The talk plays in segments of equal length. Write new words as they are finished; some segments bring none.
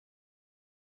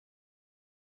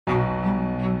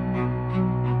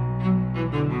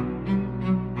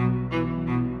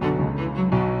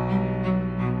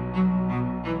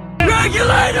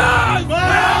Regulators!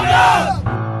 Round up!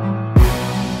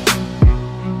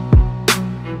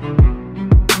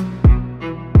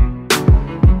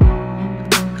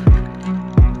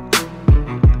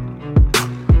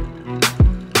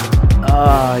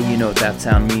 You know what that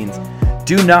sound means.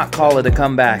 Do not call it a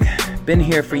comeback. Been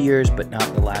here for years, but not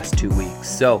the last 2 weeks.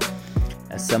 So,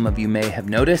 as some of you may have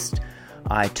noticed,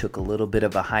 I took a little bit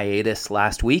of a hiatus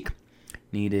last week.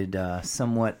 Needed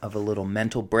somewhat of a little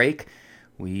mental break.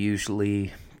 We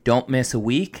usually don't miss a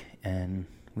week, and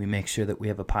we make sure that we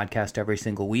have a podcast every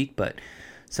single week. But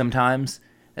sometimes,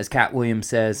 as Cat Williams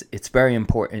says, it's very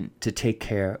important to take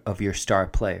care of your star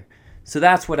player. So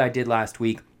that's what I did last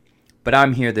week. But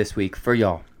I'm here this week for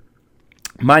y'all.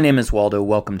 My name is Waldo.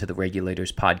 Welcome to the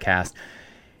Regulators Podcast.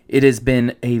 It has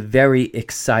been a very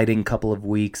exciting couple of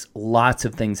weeks. Lots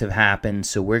of things have happened,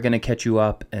 so we're going to catch you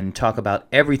up and talk about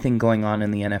everything going on in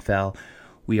the NFL.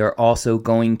 We are also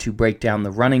going to break down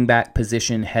the running back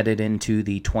position headed into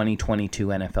the 2022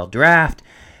 NFL Draft,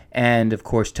 and of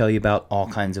course tell you about all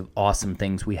kinds of awesome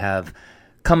things we have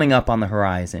coming up on the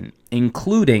horizon,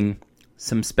 including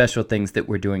some special things that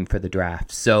we're doing for the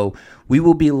draft. So we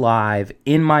will be live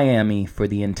in Miami for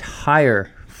the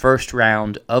entire first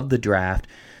round of the draft.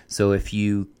 So if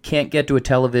you can't get to a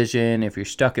television, if you're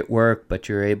stuck at work, but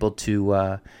you're able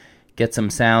to get some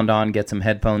sound on, get some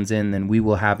headphones in, then we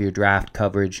will have your draft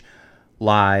coverage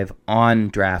live on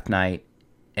draft night.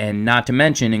 And not to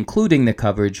mention, including the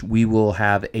coverage, we will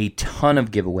have a ton of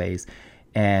giveaways.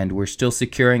 And we're still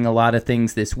securing a lot of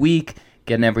things this week,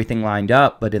 getting everything lined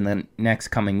up, but in the next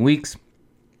coming weeks,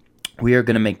 we are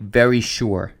going to make very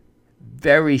sure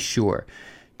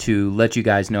to let you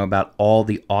guys know about all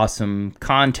the awesome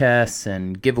contests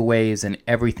and giveaways and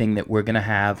everything that we're going to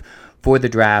have for the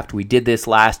draft. We did this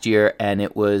last year, and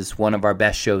it was one of our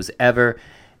best shows ever,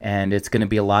 and it's going to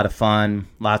be a lot of fun,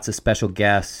 lots of special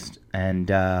guests, and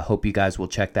hope you guys will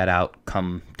check that out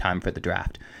come time for the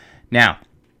draft. Now,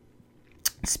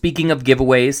 speaking of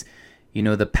giveaways, you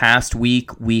know, the past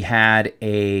week we had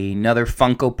another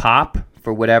Funko Pop.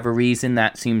 For whatever reason,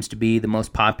 that seems to be the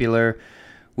most popular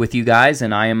with you guys,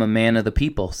 and I am a man of the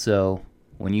people. So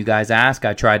when you guys ask,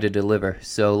 I try to deliver.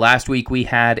 So last week we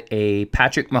had a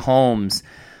Patrick Mahomes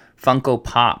Funko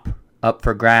Pop up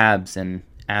for grabs and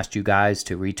asked you guys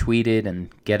to retweet it and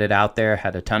get it out there.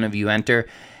 Had a ton of you enter,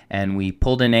 and we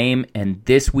pulled a name, and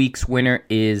this week's winner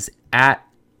is at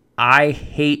I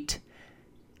Hate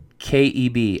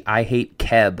KEB. I hate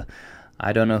Keb.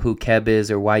 I don't know who Keb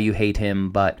is or why you hate him,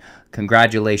 but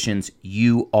congratulations.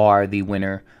 You are the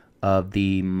winner of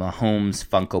the Mahomes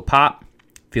Funko Pop.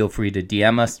 Feel free to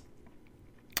DM us.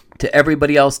 To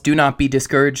everybody else, do not be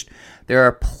discouraged. There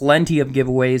are plenty of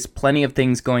giveaways, plenty of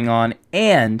things going on,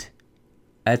 and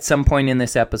at some point in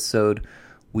this episode,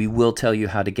 we will tell you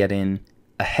how to get in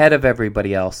ahead of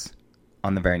everybody else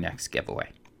on the very next giveaway.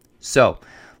 So,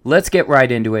 let's get right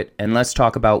into it, and let's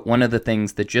talk about one of the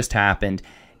things that just happened,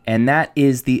 and that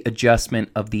is the adjustment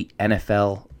of the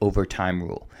NFL overtime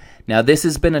rule. Now, this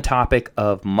has been a topic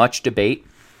of much debate,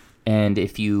 and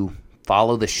if you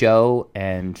follow the show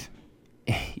and,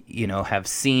 you know, have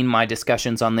seen my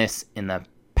discussions on this in the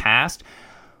past,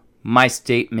 my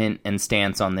statement and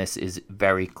stance on this is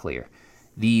very clear.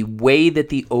 The way that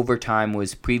the overtime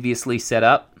was previously set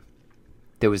up,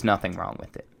 there was nothing wrong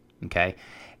with it, okay?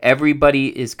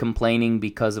 Everybody is complaining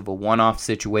because of a one-off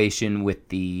situation with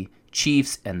the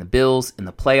Chiefs and the Bills in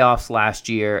the playoffs last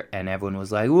year, and everyone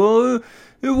was like, well,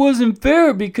 it wasn't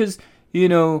fair because, you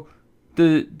know,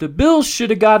 the Bills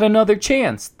should have got another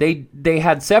chance. They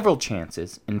had several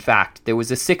chances. In fact, there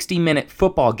was a 60-minute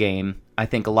football game I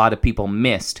think a lot of people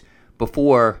missed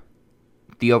before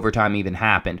the overtime even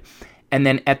happened. And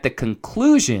then at the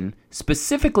conclusion,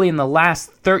 specifically in the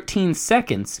last 13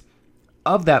 seconds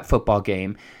of that football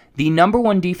game, the number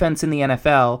one defense in the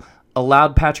NFL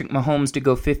allowed Patrick Mahomes to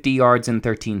go 50 yards in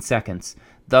 13 seconds,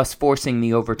 thus forcing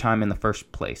the overtime in the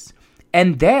first place.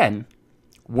 And then,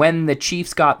 when the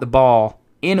Chiefs got the ball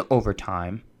in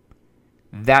overtime,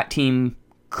 that team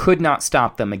could not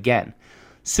stop them again.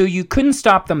 So you couldn't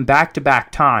stop them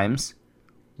back-to-back times.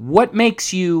 What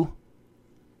makes you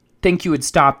think you would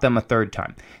stop them a third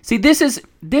time? See, this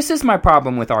is my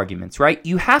problem with arguments, right?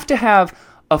 You have to have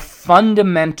a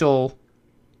fundamental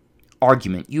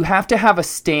argument. You have to have a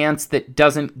stance that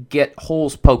doesn't get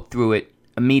holes poked through it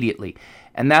immediately.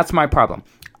 And that's my problem.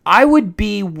 I would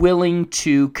be willing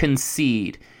to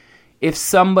concede if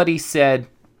somebody said,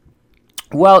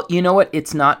 well, you know what?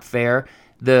 It's not fair.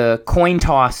 The coin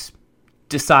toss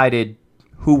decided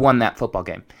who won that football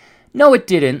game. No, it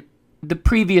didn't. The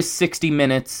previous 60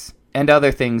 minutes and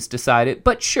other things decided.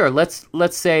 But sure, let's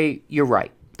say you're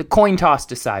right. The coin toss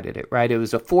decided it, right? It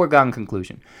was a foregone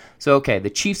conclusion. So, okay, the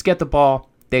Chiefs get the ball,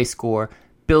 they score.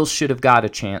 Bills should have got a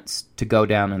chance to go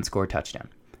down and score a touchdown.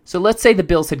 So let's say the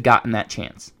Bills had gotten that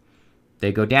chance.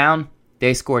 They go down,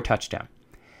 they score a touchdown.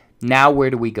 Now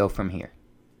where do we go from here?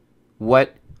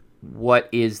 What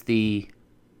is the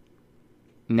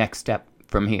next step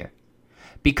from here?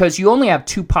 Because you only have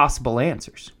two possible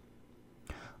answers.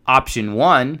 Option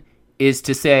one is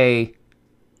to say,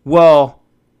 well,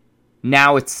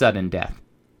 now it's sudden death.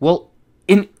 Well,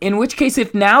 in which case,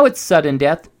 if now it's sudden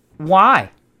death, why?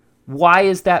 Why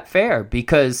is that fair?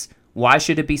 Because why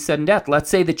should it be sudden death? Let's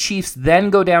say the Chiefs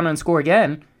then go down and score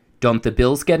again. Don't the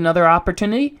Bills get another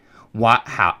opportunity? Why?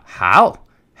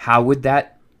 How would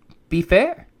that be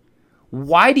fair?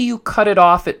 Why do you cut it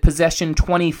off at possession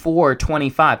 24 or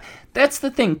 25? That's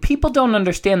the thing. People don't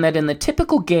understand that in the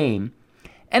typical game,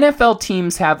 NFL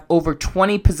teams have over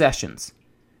 20 possessions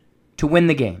to win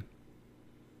the game.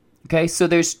 Okay, so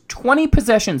there's 20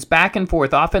 possessions back and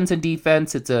forth, offense and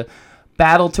defense. It's a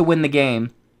battle to win the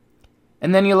game.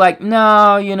 And then you're like,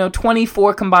 no,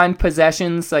 24 combined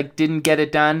possessions, didn't get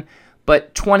it done.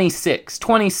 But 26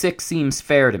 seems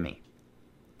fair to me.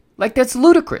 That's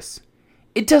ludicrous.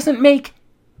 It doesn't make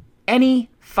any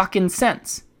fucking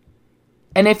sense.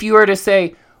 And if you were to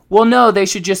say, well, no, they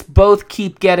should just both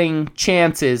keep getting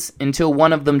chances until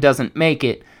one of them doesn't make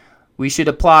it. We should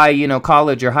apply,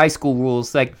 college or high school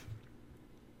rules.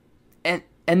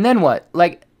 And then what?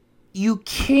 You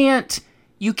can't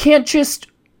just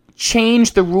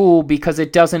change the rule because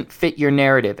it doesn't fit your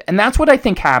narrative. And that's what I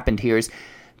think happened here is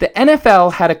the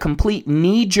NFL had a complete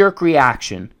knee-jerk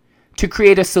reaction to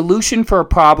create a solution for a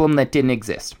problem that didn't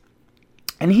exist.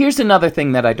 And here's another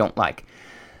thing that I don't like.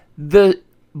 The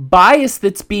bias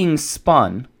that's being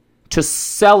spun to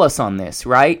sell us on this,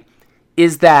 right,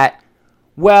 is that,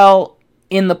 well,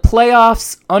 in the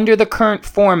playoffs under the current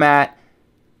format,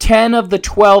 10 of the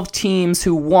 12 teams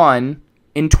who won,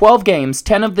 in 12 games,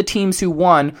 10 of the teams who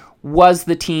won was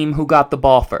the team who got the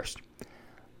ball first.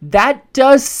 That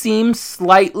does seem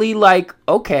slightly like,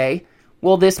 okay,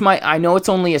 well, I know it's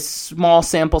only a small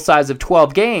sample size of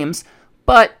 12 games,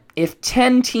 but if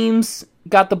 10 teams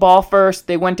got the ball first,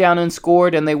 they went down and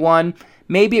scored and they won,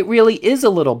 maybe it really is a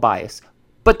little biased.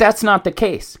 But that's not the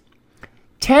case.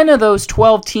 10 of those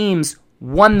 12 teams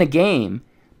won the game,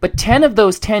 but 10 of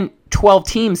those 12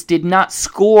 teams did not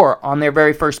score on their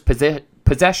very first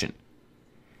possession.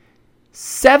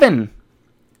 7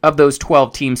 of those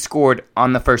 12 teams scored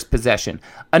on the first possession.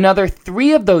 Another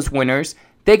 3 of those winners,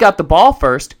 they got the ball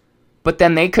first, but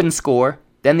then they couldn't score.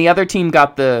 Then the other team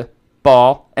got the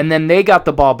ball, and then they got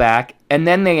the ball back, and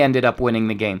then they ended up winning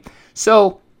the game.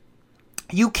 So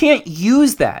you can't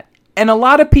use that. And a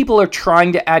lot of people are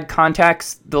trying to add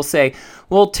context. They'll say,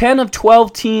 well, 10 of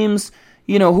 12 teams,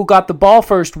 who got the ball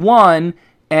first won,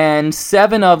 and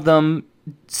 7 of them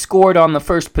scored on the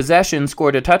first possession,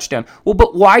 scored a touchdown. Well,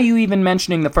 but why are you even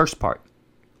mentioning the first part?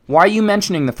 Why are you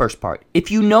mentioning the first part?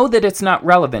 If you know that it's not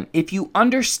relevant, if you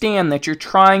understand that you're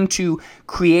trying to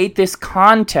create this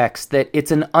context that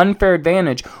it's an unfair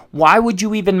advantage, why would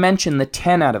you even mention the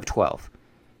 10 out of 12?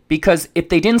 Because if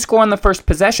they didn't score on the first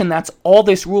possession, that's all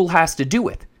this rule has to do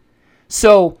with.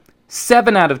 So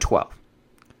 7 out of 12.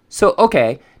 So,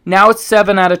 okay, now it's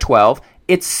 7 out of 12.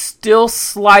 It's still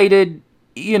slighted,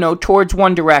 towards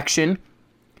one direction.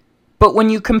 But when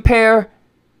you compare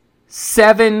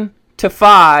 7 to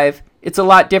 5, it's a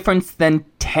lot different than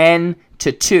 10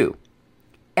 to 2.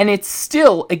 And it's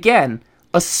still, again,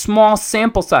 a small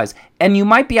sample size. And you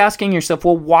might be asking yourself,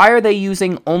 well, why are they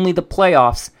using only the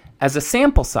playoffs as a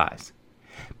sample size?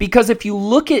 Because if you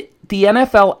look at the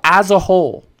NFL as a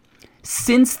whole,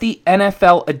 since the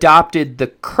NFL adopted the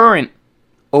current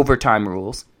overtime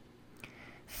rules,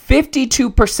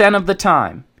 52% of the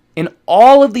time, in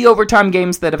all of the overtime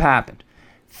games that have happened,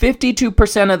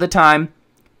 52% of the time,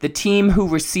 the team who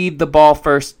received the ball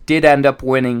first did end up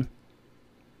winning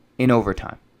in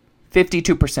overtime.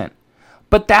 52%.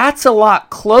 But that's a lot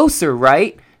closer,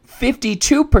 right?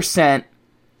 52%,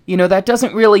 that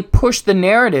doesn't really push the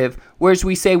narrative, whereas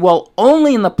we say, well,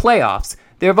 only in the playoffs,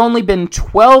 there have only been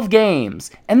 12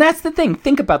 games. And that's the thing.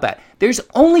 Think about that. There's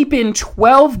only been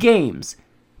 12 games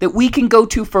that we can go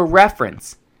to for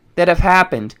reference that have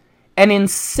happened. And in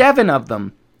 7 of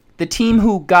them, the team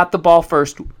who got the ball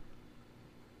first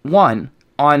won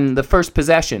on the first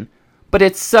possession. But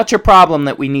it's such a problem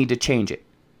that we need to change it.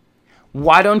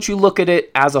 Why don't you look at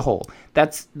it as a whole?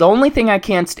 That's the only thing I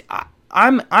can't...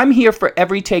 I'm here for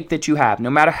every take that you have, no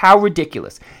matter how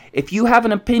ridiculous. If you have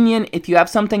an opinion, if you have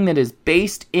something that is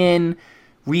based in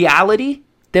reality,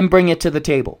 then bring it to the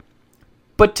table.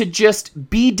 But to just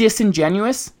be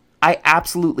disingenuous I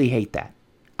absolutely hate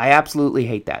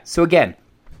that. So again,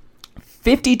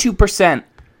 52%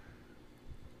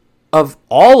 of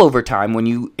all overtime, when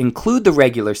you include the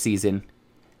regular season,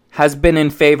 has been in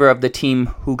favor of the team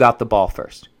who got the ball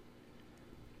first.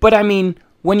 But I mean,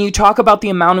 when you talk about the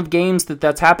amount of games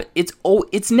that's happened,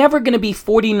 it's never going to be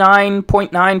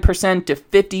 49.9% to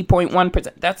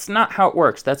 50.1%. That's not how it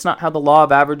works. That's not how the law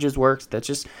of averages works. That's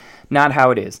just not how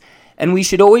it is. And we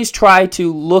should always try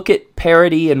to look at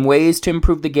parity and ways to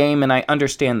improve the game, and I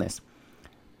understand this.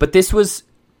 But this was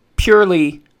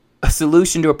purely a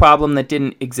solution to a problem that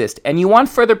didn't exist. And you want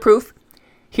further proof?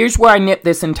 Here's where I nip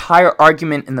this entire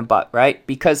argument in the butt, right?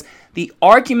 Because the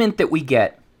argument that we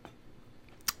get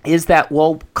is that,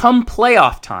 well, come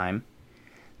playoff time,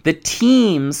 the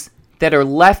teams that are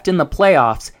left in the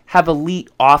playoffs have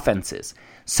elite offenses.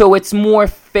 So it's more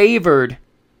favored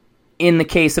in the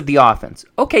case of the offense.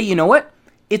 Okay, you know what?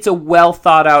 It's a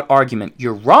well-thought-out argument.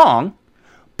 You're wrong,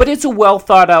 but it's a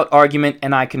well-thought-out argument,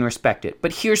 and I can respect it.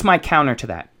 But here's my counter to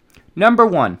that. Number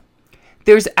one,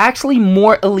 there's actually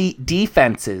more elite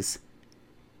defenses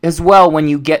as well when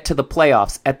you get to the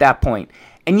playoffs at that point.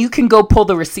 And you can go pull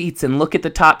the receipts and look at the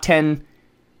top 10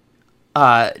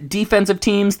 defensive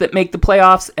teams that make the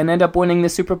playoffs and end up winning the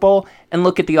Super Bowl, and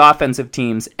look at the offensive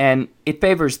teams, and it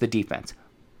favors the defense.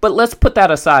 But let's put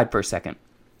that aside for a second,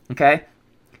 okay?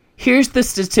 Here's the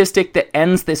statistic that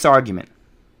ends this argument.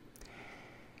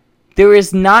 There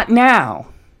is not now,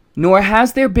 nor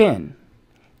has there been,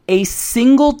 a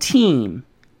single team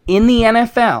in the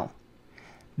NFL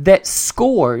that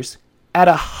scores at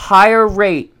a higher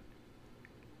rate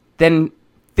than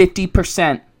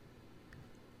 50%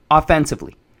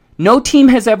 offensively. No team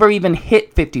has ever even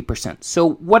hit 50%.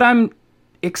 So what I'm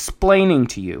explaining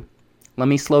to you, let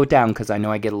me slow it down because I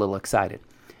know I get a little excited,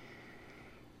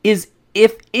 is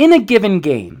if in a given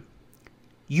game,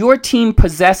 your team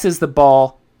possesses the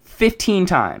ball 15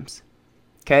 times,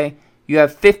 okay? You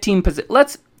have 15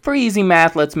 for easy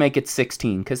math, let's make it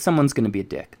 16 because someone's going to be a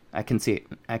dick. I can see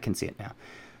it now.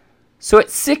 So at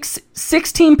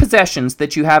 16 possessions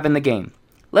that you have in the game,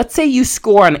 let's say you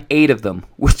score on 8 of them,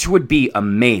 which would be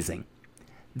amazing.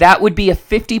 That would be a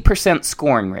 50%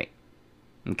 scoring rate.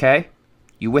 Okay?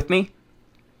 You with me?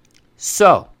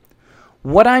 So,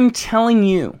 what I'm telling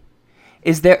you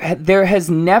is there has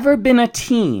never been a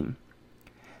team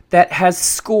that has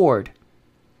scored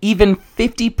even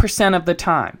 50% of the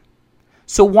time.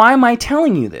 So why am I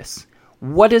telling you this?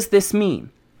 What does this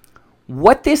mean?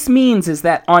 What this means is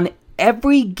that on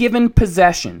every given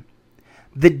possession,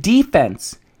 the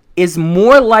defense is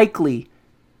more likely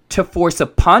to force a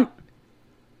punt,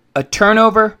 a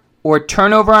turnover, or a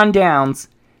turnover on downs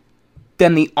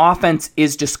than the offense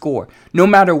is to score. No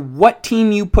matter what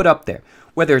team you put up there,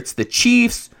 whether it's the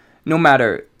Chiefs, no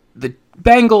matter the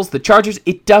Bengals, the Chargers,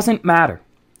 it doesn't matter.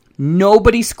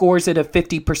 Nobody scores at a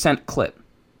 50% clip.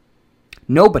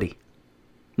 Nobody.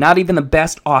 Not even the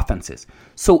best offenses.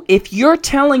 So if you're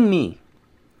telling me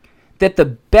that the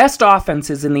best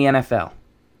offenses in the NFL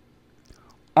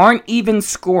aren't even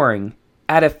scoring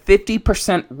at a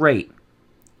 50% rate,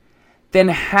 then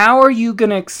how are you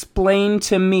going to explain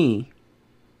to me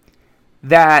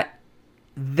that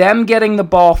them getting the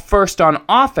ball first on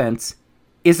offense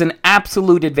is an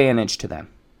absolute advantage to them?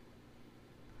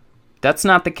 That's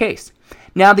not the case.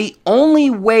 Now, the only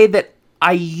way that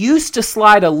I used to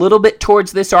slide a little bit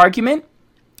towards this argument,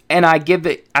 and I gave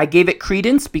it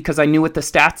credence because I knew what the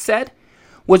stats said,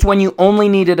 was when you only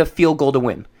needed a field goal to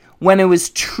win. When it was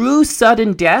true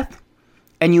sudden death,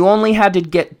 and you only had to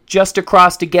get just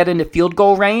across to get into field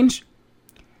goal range,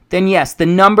 then yes, the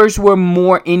numbers were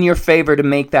more in your favor to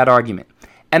make that argument.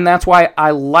 And that's why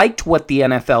I liked what the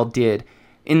NFL did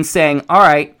in saying, all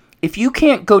right, if you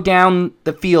can't go down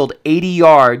the field 80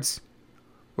 yards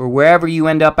or wherever you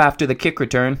end up after the kick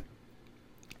return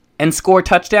and score a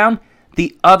touchdown,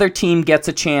 the other team gets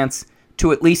a chance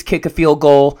to at least kick a field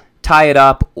goal, tie it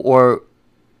up, or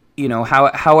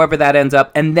however that ends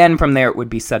up, and then from there it would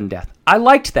be sudden death. I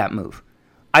liked that move.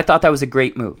 I thought that was a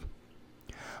great move.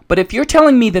 But if you're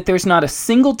telling me that there's not a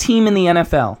single team in the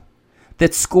NFL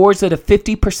that scores at a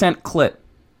 50% clip,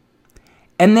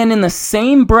 and then in the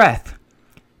same breath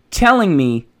telling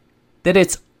me that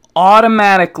it's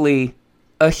automatically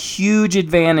a huge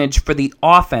advantage for the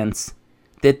offense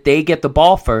that they get the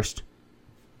ball first,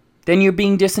 then you're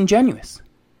being disingenuous.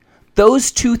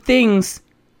 Those two things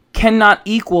cannot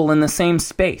equal in the same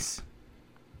space.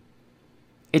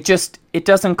 It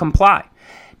doesn't comply.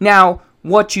 Now,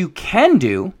 what you can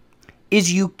do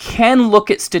is you can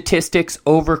look at statistics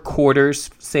over quarters,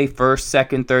 say first,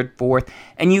 second, third, fourth,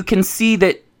 and you can see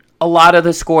that a lot of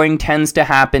the scoring tends to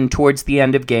happen towards the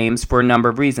end of games for a number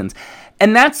of reasons.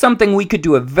 And that's something we could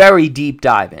do a very deep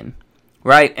dive in,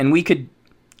 right? And we could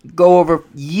go over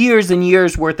years and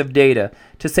years worth of data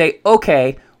to say,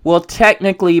 okay, well,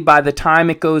 technically by the time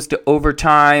it goes to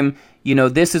overtime,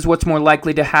 this is what's more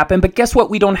likely to happen. But guess what?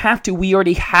 We don't have to. We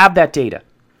already have that data.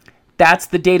 That's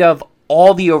the data of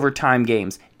all the overtime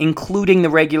games, including the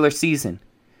regular season,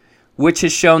 which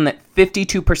has shown that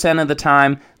 52% of the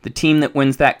time, the team that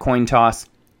wins that coin toss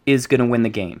is going to win the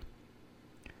game.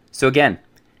 So again,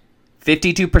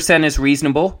 52% is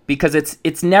reasonable because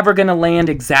it's never going to land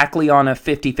exactly on a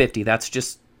 50-50.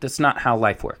 That's not how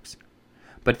life works.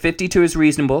 But 52 is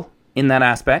reasonable in that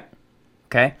aspect,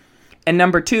 okay? And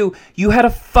number two, you had a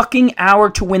fucking hour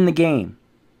to win the game.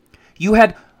 You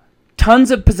had tons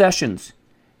of possessions.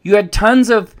 You had tons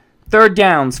of third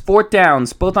downs, fourth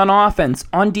downs, both on offense,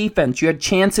 on defense. You had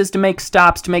chances to make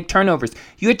stops, to make turnovers.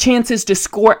 You had chances to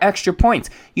score extra points.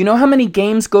 You know how many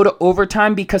games go to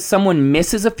overtime because someone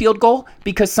misses a field goal?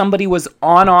 Because somebody was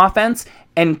on offense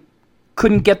and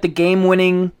couldn't get the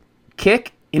game-winning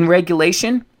kick in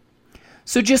regulation?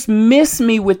 So just miss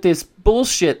me with this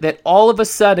bullshit that all of a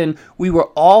sudden we were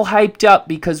all hyped up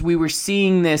because we were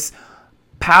seeing this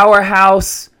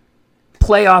powerhouse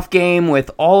playoff game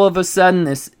with all of a sudden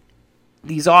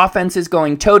these offenses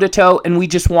going toe-to-toe, and we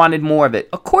just wanted more of it.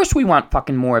 Of course we want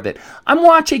fucking more of it. I'm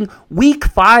watching Week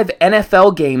 5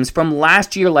 NFL games from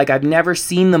last year like I've never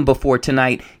seen them before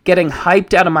tonight, getting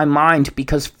hyped out of my mind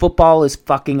because football is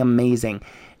fucking amazing.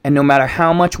 And no matter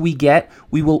how much we get,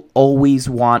 we will always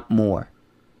want more.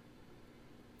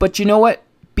 But you know what?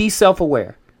 Be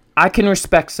self-aware. I can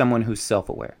respect someone who's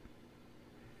self-aware.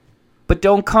 But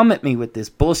don't come at me with this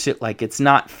bullshit like it's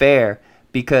not fair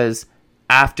because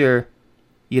after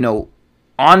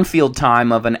on-field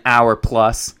time of an hour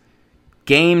plus,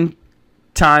 game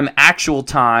time, actual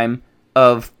time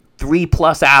of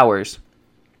 3+ hours,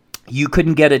 you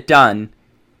couldn't get it done,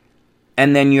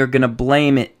 and then you're going to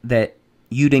blame it that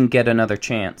you didn't get another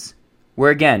chance.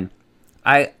 Where again,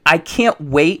 I can't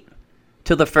wait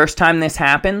till the first time this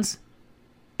happens,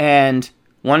 and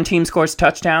one team scores a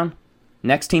touchdown,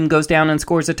 next team goes down and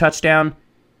scores a touchdown,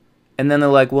 and then they're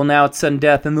like, well, now it's sudden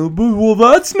death. And they're like, well,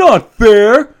 that's not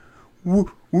fair.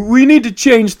 We need to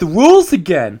change the rules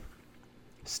again.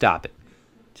 Stop it.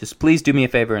 Just please do me a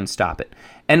favor and stop it.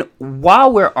 And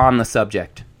while we're on the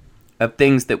subject of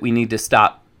things that we need to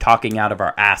stop talking out of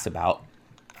our ass about,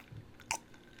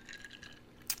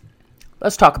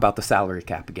 let's talk about the salary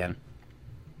cap again.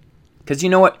 Because you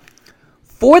know what?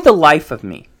 For the life of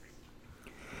me,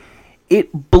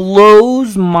 it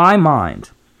blows my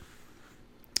mind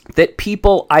that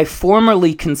people I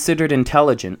formerly considered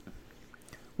intelligent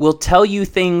will tell you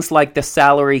things like the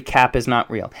salary cap is not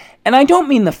real. And I don't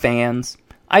mean the fans.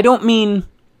 I don't mean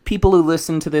people who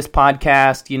listen to this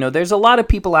podcast. There's a lot of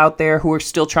people out there who are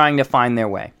still trying to find their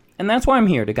way. And that's why I'm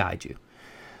here to guide you.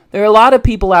 There are a lot of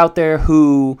people out there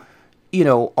who,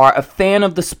 are a fan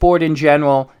of the sport in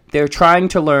general. They're trying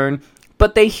to learn,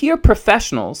 but they hear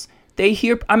professionals.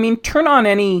 Turn on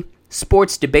any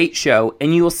sports debate show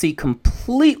and you will see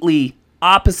completely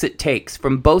opposite takes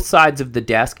from both sides of the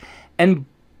desk, and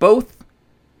both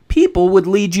people would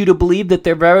lead you to believe that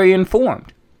they're very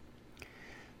informed.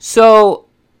 So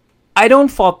I don't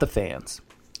fault the fans,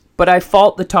 but I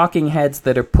fault the talking heads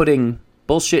that are putting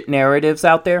bullshit narratives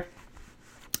out there.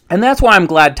 And that's why I'm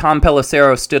glad Tom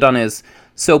Pelissero stood on his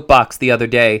soapbox the other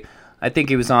day. I think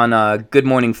he was on Good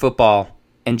Morning Football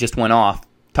and just went off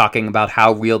talking about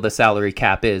how real the salary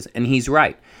cap is. And he's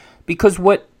right. Because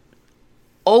what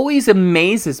always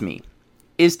amazes me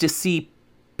is to see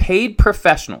paid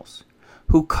professionals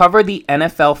who cover the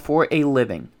NFL for a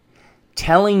living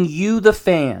telling you, the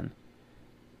fan,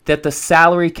 that the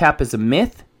salary cap is a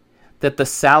myth, that the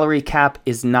salary cap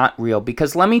is not real.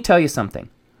 Because let me tell you something.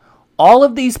 All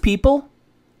of these people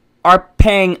are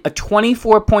paying a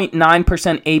 24.9%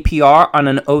 APR on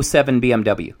an 07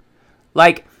 BMW.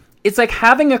 It's like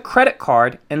having a credit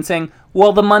card and saying,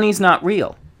 well, the money's not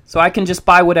real, so I can just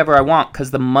buy whatever I want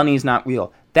because the money's not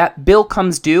real. That bill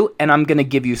comes due, and I'm going to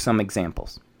give you some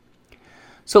examples.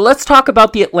 So let's talk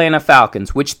about the Atlanta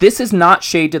Falcons, which this is not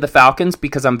shade to the Falcons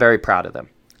because I'm very proud of them.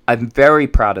 I'm very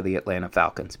proud of the Atlanta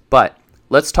Falcons, but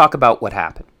let's talk about what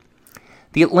happened.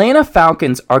 The Atlanta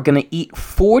Falcons are going to eat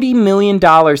 $40 million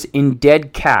in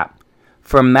dead cap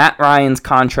from Matt Ryan's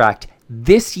contract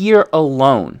this year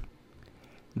alone.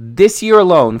 This year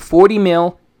alone, $40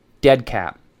 million dead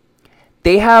cap.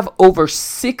 They have over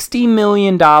 $60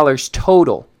 million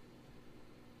total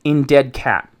in dead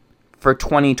cap for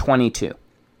 2022.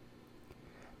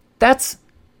 That's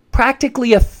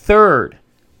practically a third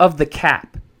of the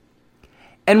cap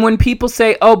And when people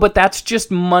say, oh, but that's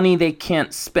just money they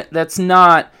can't spend,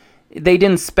 they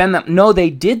didn't spend that. No, they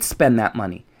did spend that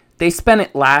money. They spent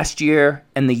it last year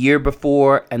and the year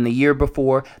before and the year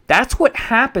before. That's what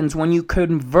happens when you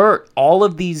convert all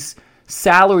of these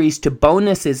salaries to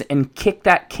bonuses and kick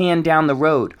that can down the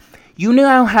road. You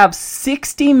now have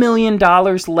 $60 million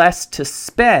less to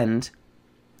spend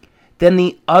than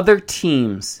the other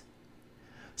teams.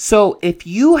 So if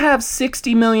you have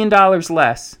 $60 million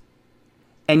less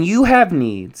and you have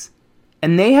needs,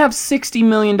 and they have $60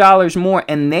 million more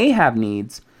and they have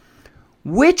needs,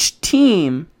 which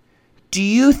team do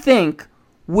you think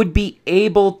would be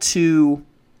able to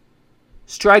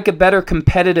strike a better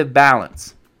competitive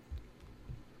balance?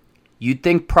 You'd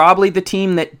think probably the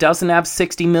team that doesn't have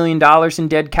 $60 million in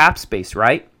dead cap space,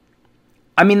 right?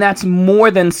 I mean, that's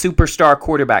more than superstar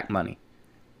quarterback money.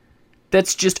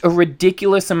 That's just a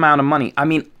ridiculous amount of money. I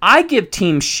mean, I give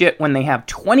teams shit when they have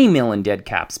 $20 million in dead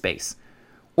cap space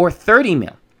or $30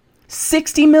 million.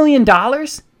 $60 million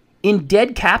in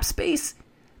dead cap space?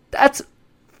 That's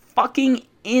fucking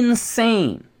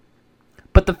insane.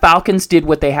 But the Falcons did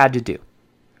what they had to do.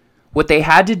 What they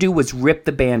had to do was rip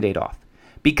the Band-Aid off.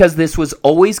 Because this was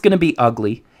always going to be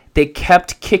ugly. They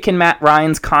kept kicking Matt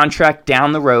Ryan's contract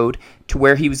down the road to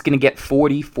where he was going to get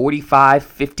 $40, $45,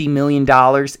 $50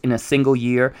 million in a single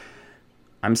year.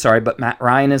 I'm sorry, but Matt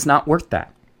Ryan is not worth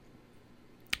that.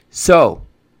 So,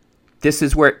 this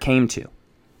is where it came to.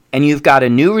 And you've got a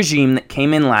new regime that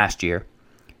came in last year,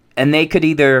 and they could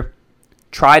either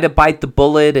try to bite the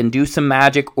bullet and do some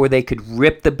magic, or they could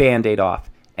rip the Band-Aid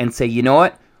off and say, you know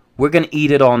what? We're going to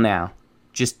eat it all now.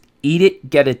 Just eat it,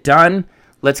 get it done.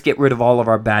 Let's get rid of all of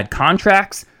our bad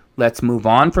contracts. Let's move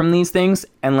on from these things,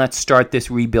 and let's start this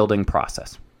rebuilding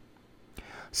process.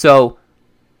 So,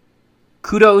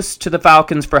 kudos to the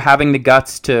Falcons for having the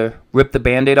guts to rip the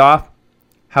Band-Aid off.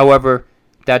 However,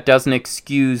 that doesn't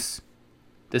excuse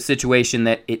the situation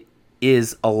that it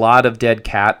is a lot of dead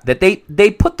cap, that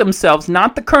they put themselves,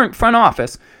 not the current front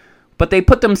office, but they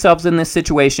put themselves in this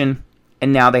situation,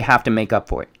 and now they have to make up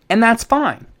for it. And that's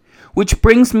fine. Which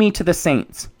brings me to the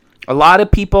Saints. A lot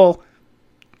of people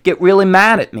get really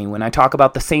mad at me when I talk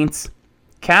about the Saints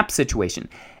cap situation.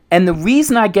 And the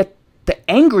reason I get the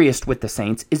angriest with the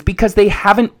Saints is because they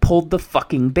haven't pulled the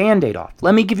fucking Band-Aid off.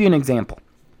 Let me give you an example.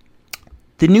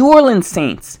 The New Orleans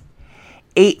Saints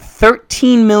ate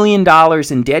 $13 million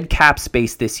in dead cap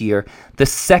space this year, the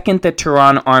second that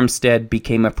Teron Armstead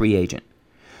became a free agent.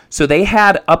 So they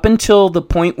had up until the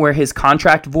point where his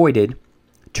contract voided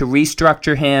to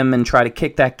restructure him and try to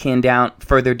kick that can down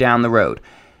further down the road.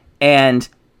 And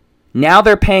now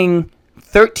they're paying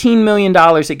 $13 million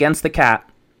against the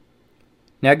cap.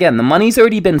 Now again, the money's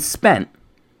already been spent.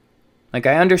 Like,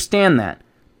 I understand that.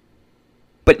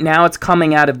 But now it's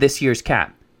coming out of this year's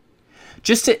cap.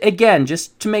 Just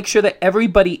to make sure that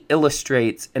everybody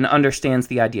illustrates and understands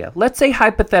the idea. Let's say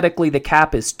hypothetically the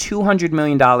cap is $200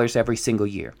 million every single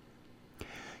year.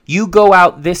 You go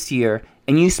out this year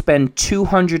and you spend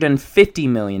 $250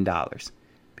 million.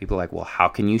 People are like, well, how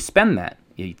can you spend that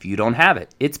if you don't have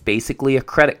it? It's basically a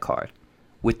credit card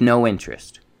with no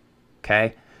interest.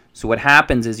 Okay? So what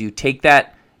happens is you take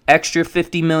that extra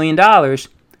 $50 million,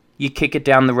 you kick it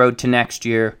down the road to next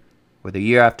year, or the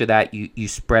year after that, you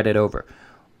spread it over.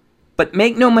 But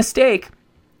make no mistake,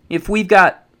 if we've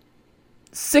got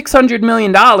 $600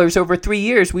 million over 3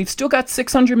 years, we've still got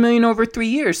 $600 million over 3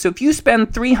 years. So if you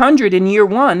spend $300 in year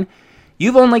one,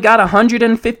 you've only got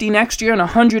 $150 next year and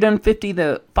 $150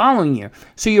 the following year.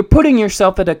 So you're putting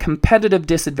yourself at a competitive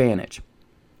disadvantage.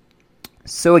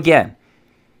 So again,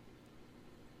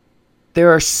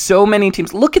 there are so many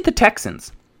teams. Look at the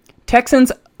Texans.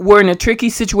 Texans were in a tricky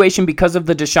situation because of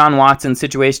the Deshaun Watson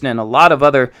situation and a lot of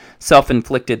other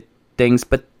self-inflicted things,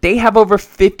 but they have over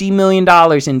 $50 million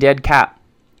in dead cap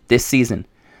this season.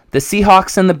 The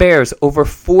Seahawks and the Bears, over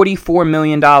 $44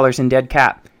 million in dead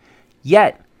cap.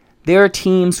 Yet, there are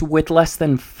teams with less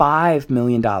than $5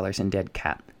 million in dead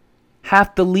cap.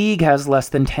 Half the league has less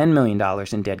than $10 million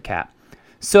in dead cap.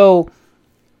 So,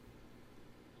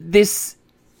 this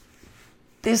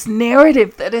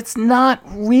narrative that it's not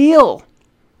real,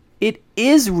 it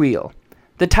is real.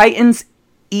 The Titans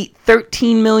eat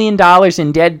 $13 million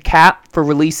in dead cap for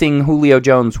releasing Julio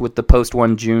Jones with the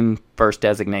post-1 June 1st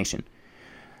designation.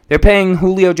 They're paying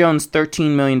Julio Jones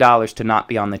 $13 million to not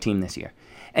be on the team this year.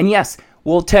 And yes,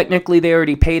 well, technically they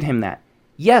already paid him that.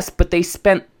 Yes, but they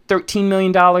spent $13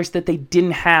 million that they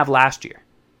didn't have last year.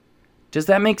 Does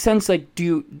that make sense? Like,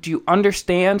 do you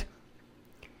understand?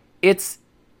 It's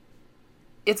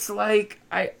like,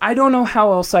 I don't know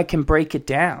how else I can break it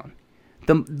down.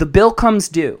 The bill comes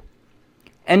due.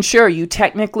 And sure, you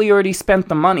technically already spent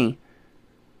the money,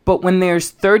 but when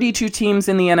there's 32 teams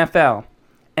in the NFL,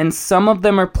 and some of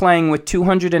them are playing with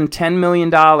 $210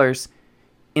 million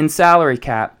in salary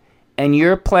cap, and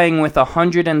you're playing with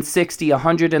 160,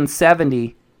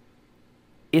 170,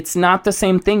 it's not the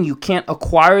same thing. You can't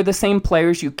acquire the same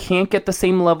players. You can't get the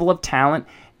same level of talent.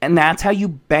 And that's how you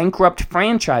bankrupt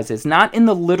franchises. Not in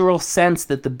the literal sense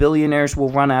that the billionaires will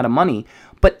run out of money,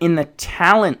 but in the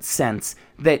talent sense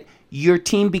that your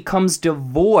team becomes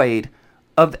devoid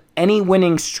of any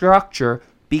winning structure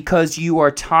because you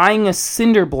are tying a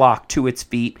cinder block to its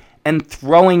feet and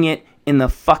throwing it in the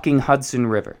fucking Hudson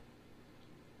River.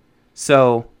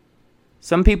 So,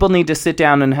 some people need to sit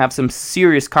down and have some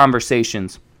serious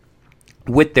conversations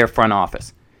with their front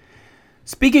office.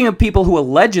 Speaking of people who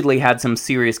allegedly had some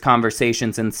serious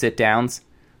conversations and sit-downs,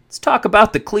 let's talk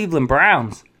about the Cleveland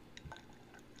Browns.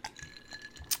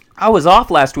 I was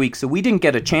off last week, so we didn't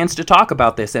get a chance to talk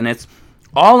about this, and it's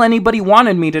all anybody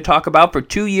wanted me to talk about for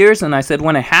 2 years, and I said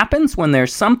when it happens, when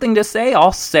there's something to say,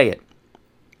 I'll say it.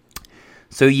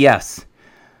 So yes,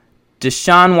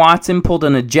 Deshaun Watson pulled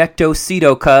an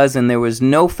ejectocito, cuz, and there was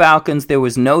no Falcons, there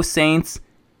was no Saints.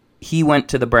 He went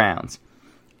to the Browns.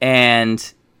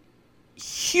 And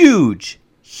huge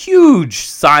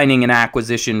signing and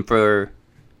acquisition for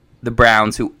the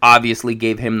Browns, who obviously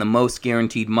gave him the most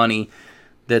guaranteed money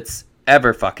that's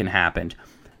ever fucking happened.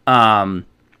 I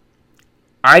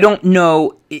don't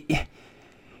know.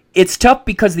 It's tough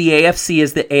because the AFC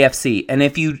is the AFC, and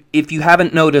if you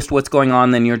haven't noticed what's going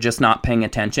on, then you're just not paying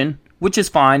attention, which is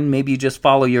fine. Maybe you just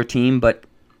follow your team, but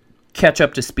catch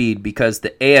up to speed because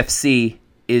the AFC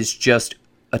is just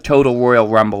a total Royal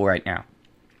Rumble right now.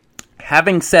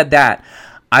 Having said that,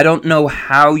 I don't know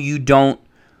how you don't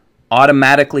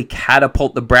automatically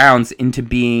catapult the Browns into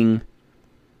being...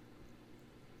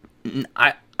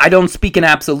 I don't speak in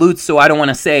absolutes, so I don't want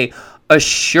to say a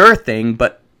sure thing,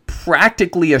 but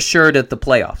practically assured at the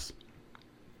playoffs.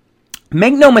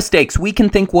 Make no mistakes, we can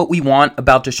think what we want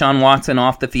about Deshaun Watson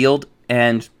off the field,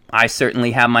 and I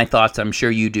certainly have my thoughts. I'm sure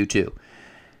you do too.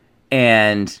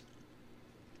 And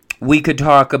we could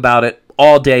talk about it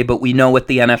all day, but we know what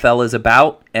the NFL is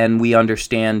about, and we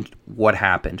understand what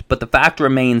happened. But the fact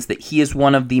remains that he is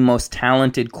one of the most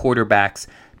talented quarterbacks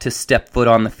to step foot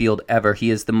on the field ever. He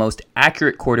is the most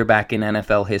accurate quarterback in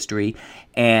NFL history,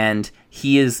 and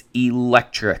he is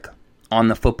electric on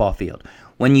the football field.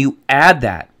 When you add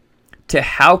that to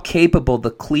how capable the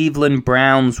Cleveland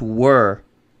Browns were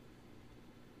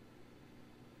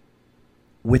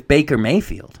with Baker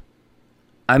Mayfield,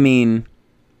 I mean,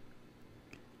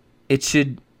 it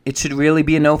should really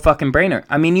be a no fucking brainer.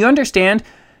 I mean, you understand,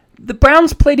 the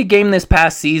Browns played a game this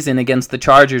past season against the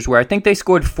Chargers where I think they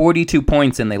scored 42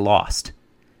 points and they lost.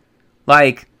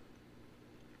 Like,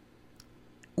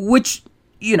 which,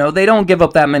 you know, they don't give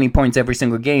up that many points every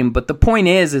single game, but the point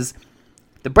is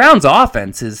the Browns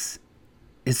offense is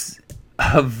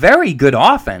a very good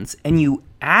offense, and you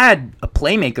add a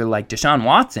playmaker like Deshaun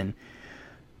Watson,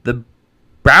 the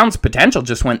Browns' potential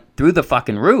just went through the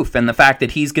fucking roof, and the fact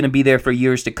that he's going to be there for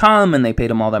years to come, and they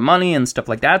paid him all that money and stuff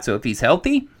like that, so if he's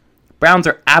healthy, Browns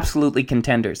are absolutely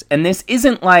contenders. And this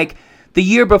isn't like the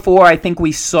year before. I think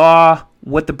we saw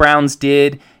what the Browns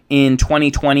did in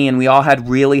 2020, and we all had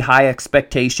really high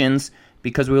expectations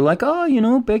because we were like, oh, you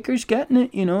know, Baker's getting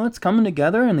it, you know, it's coming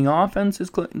together, and the offense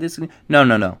is...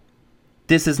 No.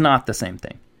 This is not the same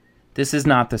thing. This is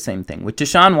not the same thing. With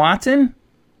Deshaun Watson,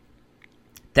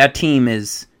 that team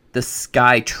is... the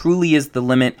sky truly is the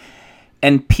limit.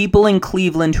 And people in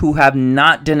Cleveland who have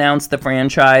not denounced the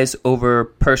franchise over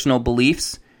personal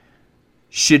beliefs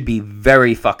should be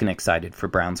very fucking excited for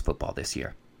Browns football this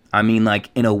year. I mean, like,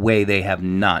 in a way they have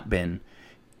not been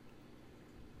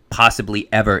possibly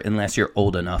ever, unless you're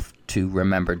old enough to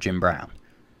remember Jim Brown.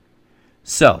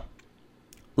 So,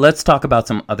 let's talk about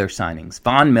some other signings.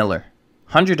 Von Miller,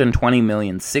 $120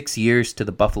 million, 6 years to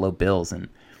the Buffalo Bills, and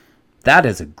that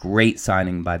is a great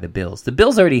signing by the Bills. The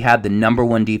Bills already had the number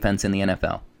one defense in the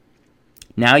NFL.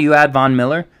 Now you add Von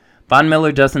Miller. Von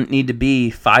Miller doesn't need to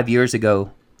be 5 years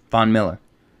ago Von Miller.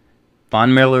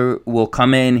 Von Miller will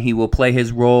come in, he will play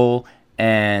his role,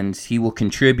 and he will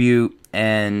contribute,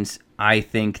 and I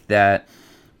think that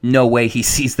no way he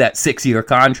sees that 6-year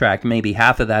contract, maybe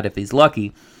half of that if he's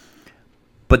lucky,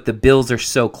 but the Bills are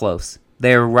so close.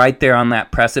 They're right there on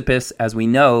that precipice, as we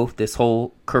know, this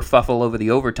whole kerfuffle over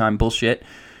the overtime bullshit.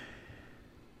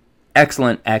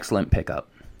 Excellent pickup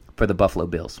for the Buffalo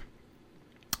Bills.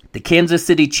 The Kansas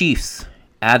City Chiefs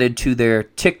added to their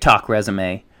TikTok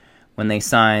resume when they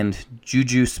signed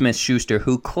Juju Smith-Schuster,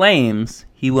 who claims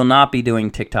he will not be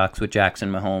doing TikToks with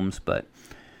Jackson Mahomes, but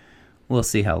we'll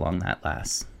see how long that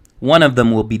lasts. One of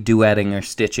them will be duetting or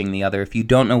stitching the other. If you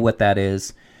don't know what that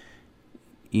is,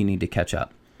 you need to catch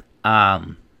up.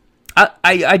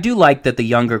 I do like that the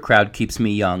younger crowd keeps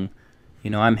me young.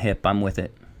 I'm hip. I'm with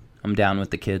it. I'm down with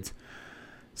the kids.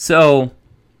 So,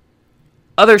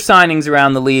 other signings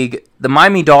around the league. The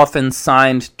Miami Dolphins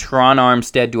signed Teron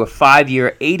Armstead to a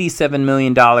 5-year, $87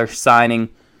 million signing.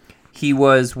 He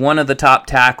was one of the top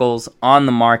tackles on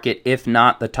the market, if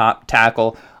not the top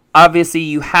tackle. Obviously,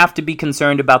 you have to be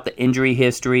concerned about the injury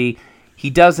history.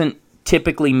 He doesn't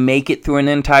typically make it through an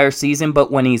entire season,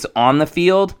 but when he's on the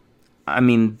field,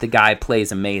 the guy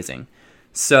plays amazing.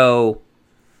 So,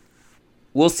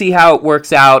 we'll see how it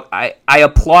works out. I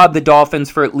applaud the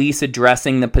Dolphins for at least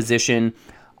addressing the position.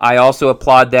 I also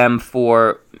applaud them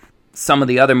for some of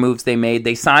the other moves they made.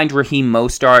 They signed Raheem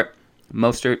Mostert,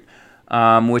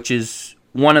 which is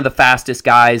one of the fastest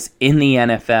guys in the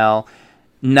NFL,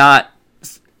 not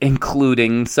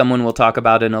including someone we'll talk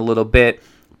about in a little bit.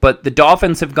 But the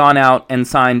Dolphins have gone out and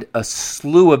signed a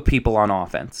slew of people on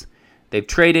offense. They've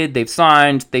traded, they've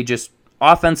signed,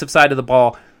 offensive side of the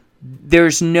ball.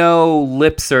 There's no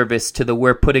lip service to the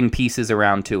we're putting pieces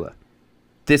around Tua.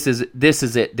 This is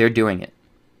it. They're doing it.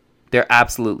 They're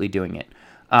absolutely doing it.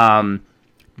 The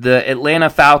Atlanta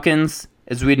Falcons,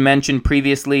 as we'd mentioned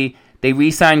previously, they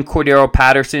re-signed Cordero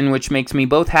Patterson, which makes me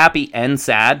both happy and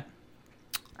sad.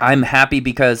 I'm happy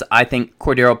because I think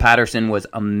Cordero Patterson was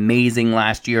amazing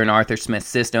last year in Arthur Smith's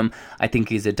system. I think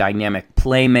he's a dynamic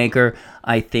playmaker.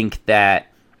 I think that,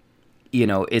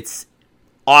 it's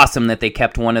awesome that they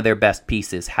kept one of their best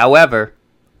pieces. However,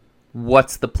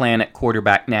 what's the plan at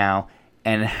quarterback now,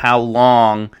 and how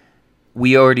long?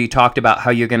 We already talked about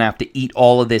how you're going to have to eat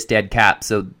all of this dead cap,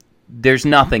 so there's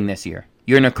nothing this year.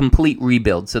 You're in a complete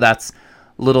rebuild, so that's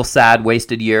a little sad,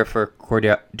 wasted year for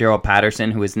Cordero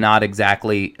Patterson, who is not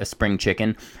exactly a spring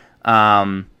chicken.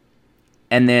 And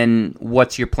then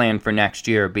what's your plan for next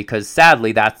year? Because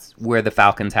sadly, that's where the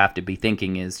Falcons have to be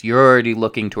thinking is you're already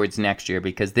looking towards next year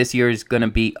because this year is going to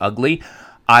be ugly.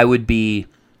 I would be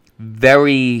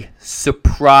very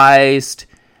surprised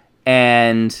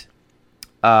and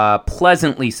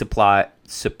pleasantly surprised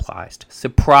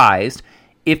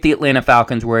if the Atlanta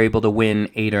Falcons were able to win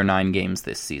 8 or 9 games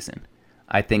this season.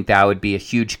 I think that would be a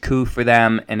huge coup for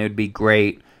them, and it would be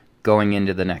great going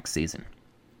into the next season.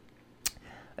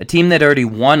 A team that already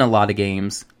won a lot of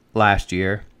games last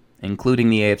year, including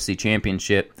the AFC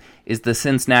Championship, is the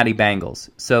Cincinnati Bengals.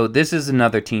 So this is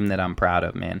another team that I'm proud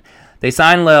of, man. They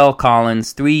signed La'el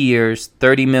Collins, 3 years,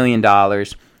 $30 million,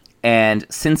 and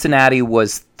Cincinnati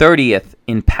was 30th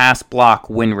in pass block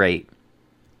win rate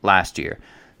last year.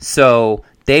 So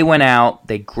they went out,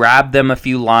 they grabbed them a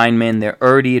few linemen, they're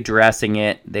already addressing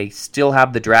it. They still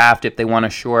have the draft if they want to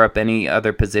shore up any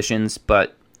other positions,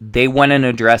 but they went and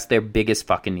addressed their biggest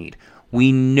fucking need.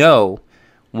 We know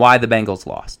why the Bengals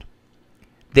lost.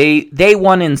 They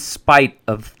won in spite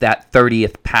of that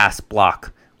 30th pass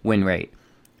block win rate.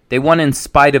 They won in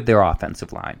spite of their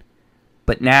offensive line.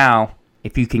 But now,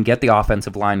 if you can get the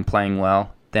offensive line playing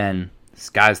well, then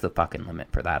sky's the fucking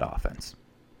limit for that offense.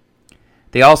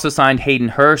 They also signed Hayden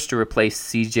Hurst to replace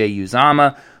CJ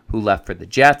Uzomah, who left for the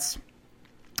Jets.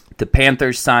 The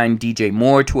Panthers signed DJ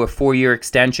Moore to a 4-year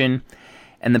extension.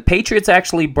 And the Patriots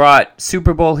actually brought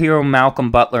Super Bowl hero Malcolm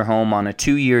Butler home on a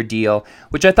 2-year deal,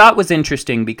 which I thought was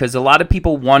interesting because a lot of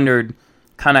people wondered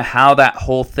kind of how that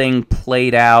whole thing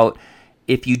played out.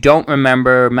 If you don't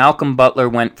remember, Malcolm Butler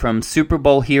went from Super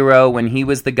Bowl hero when he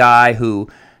was the guy who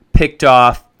picked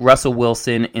off Russell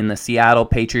Wilson in the Seattle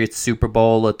Patriots Super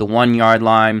Bowl at the 1-yard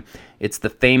line. It's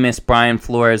the famous Brian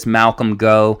Flores Malcolm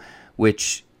Go,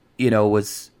 which,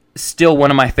 was still one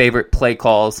of my favorite play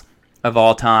calls of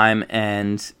all time.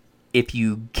 And if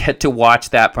you get to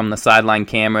watch that from the sideline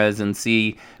cameras and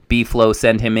see B-Flow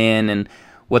send him in and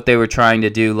what they were trying to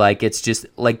do, it's just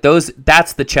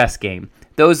that's the chess game.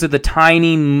 Those are the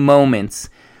tiny moments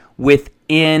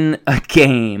within a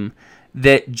game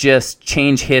that just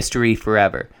change history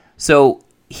forever. So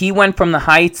he went from the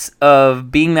heights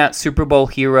of being that Super Bowl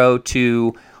hero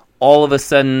to all of a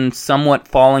sudden somewhat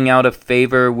falling out of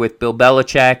favor with Bill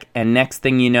Belichick, and next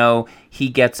thing you know, he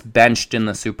gets benched in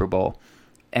the Super Bowl,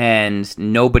 and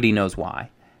nobody knows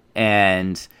why.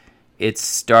 And it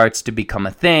starts to become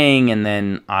a thing, and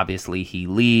then obviously he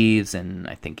leaves, and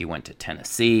I think he went to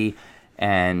Tennessee,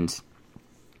 and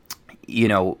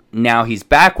now he's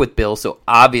back with Bill, so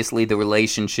obviously the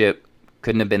relationship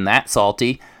couldn't have been that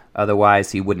salty.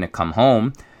 Otherwise, he wouldn't have come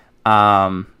home.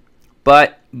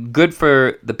 But good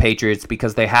for the Patriots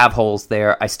because they have holes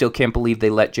there. I still can't believe they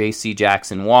let J.C.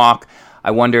 Jackson walk.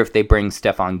 I wonder if they bring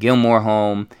Stephon Gilmore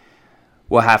home.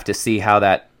 We'll have to see how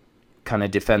that kind of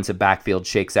defensive backfield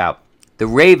shakes out. The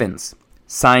Ravens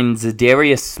signed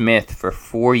Zadarius Smith for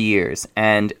 4 years,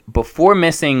 and before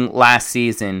missing last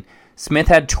season, Smith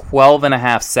had 12 and a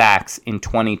half sacks in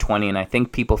 2020, and I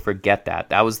think people forget that.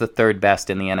 That was the third best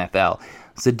in the NFL.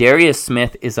 Zadarius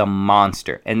Smith is a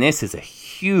monster, and this is a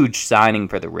huge signing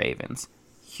for the Ravens.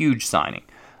 Huge signing.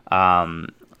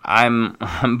 I'm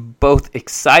both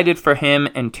excited for him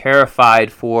and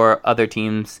terrified for other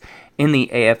teams in the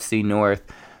AFC North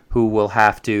who will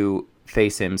have to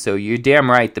face him. So you're damn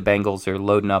right the Bengals are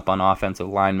loading up on offensive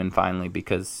linemen finally,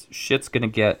 because shit's going to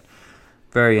get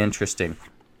very interesting.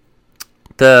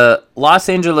 The Los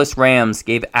Angeles Rams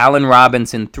gave Allen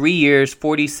Robinson 3 years,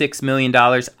 $46 million.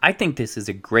 I think this is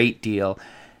a great deal,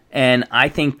 and I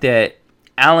think that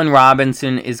Allen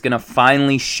Robinson is going to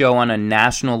finally show on a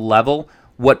national level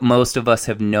what most of us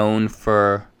have known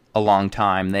for a long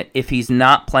time, that if he's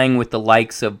not playing with the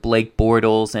likes of Blake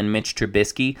Bortles and Mitch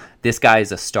Trubisky, this guy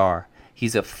is a star.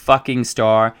 He's a fucking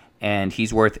star, and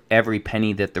he's worth every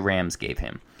penny that the Rams gave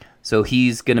him. So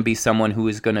he's going to be someone who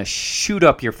is going to shoot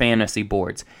up your fantasy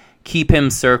boards. Keep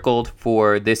him circled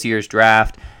for this year's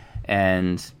draft,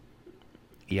 and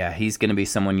yeah, he's going to be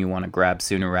someone you want to grab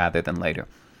sooner rather than later.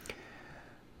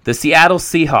 The Seattle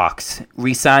Seahawks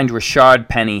re-signed Rashard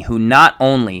Penny, who not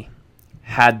only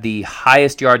had the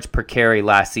highest yards per carry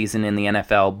last season in the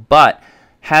NFL, but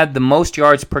had the most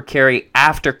yards per carry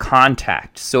after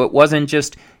contact. So it wasn't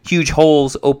just huge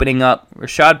holes opening up.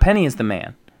 Rashard Penny is the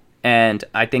man. And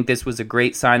I think this was a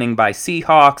great signing by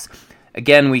Seahawks.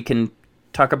 Again, we can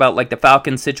talk about like the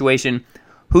Falcons situation.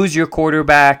 Who's your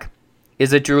quarterback?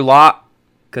 Is it Drew Lock?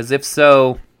 Because if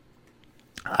so,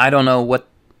 I don't know what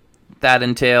that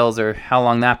entails or how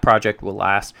long that project will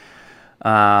last.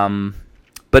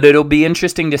 But it'll be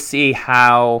interesting to see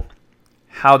how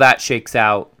that shakes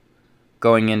out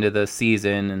going into the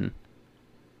season, and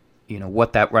you know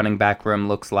what that running back room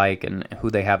looks like and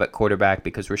who they have at quarterback,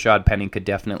 because Rashard Penny could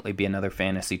definitely be another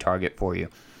fantasy target for you.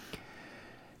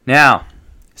 Now,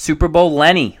 Super Bowl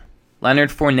Leonard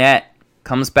Fournette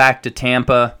comes back to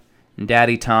Tampa and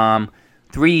Daddy Tom.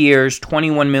 3 years,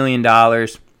 $21 million.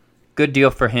 Good deal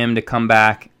for him to come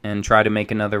back and try to make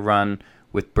another run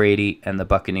with Brady and the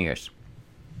Buccaneers.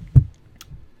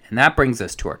 And that brings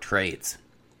us to our trades.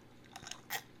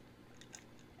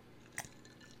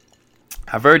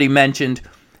 I've already mentioned,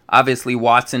 obviously,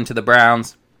 Watson to the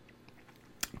Browns.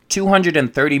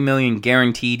 $230 million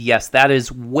guaranteed. Yes, that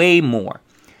is way more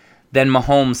than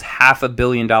Mahomes' $500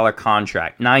 million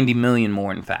contract. $90 million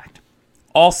more, in fact.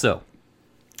 Also,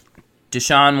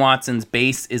 Deshaun Watson's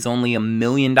base is only $1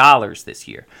 million this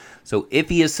year. So if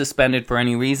he is suspended for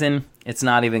any reason, it's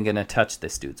not even going to touch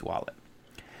this dude's wallet.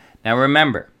 Now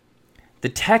remember, the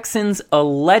Texans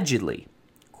allegedly,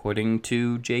 according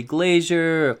to Jay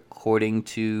Glazer, according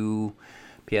to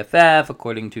PFF,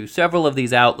 according to several of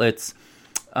these outlets,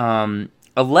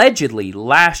 allegedly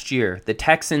last year, the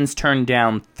Texans turned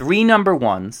down 3 number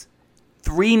 1s,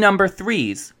 3 number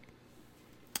 3s,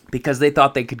 because they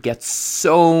thought they could get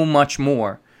so much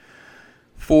more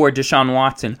for Deshaun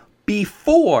Watson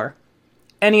before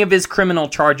any of his criminal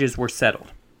charges were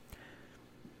settled.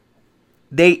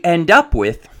 They end up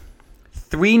with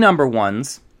 3 number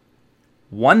 1s,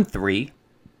 1 3,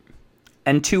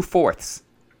 and 2 4ths.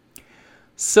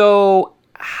 So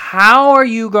how are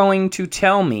you going to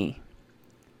tell me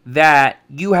that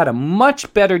you had a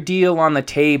much better deal on the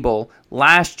table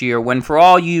last year when, for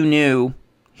all you knew,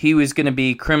 he was going to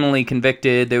be criminally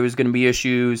convicted, there was going to be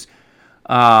issues,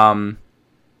 and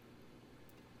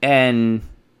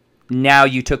now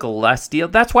you took a less deal?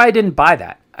 That's why I didn't buy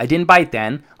that. I didn't buy it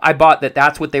then. I bought that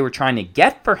that's what they were trying to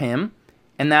get for him,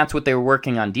 and that's what they were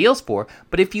working on deals for.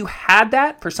 But if you had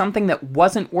that for something that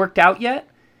wasn't worked out yet,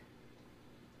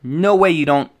 no way you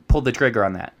don't pull the trigger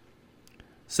on that.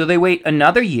 So they wait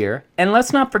another year, and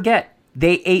let's not forget,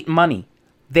 they ate money.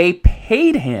 They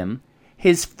paid him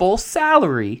his full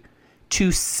salary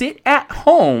to sit at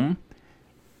home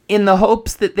in the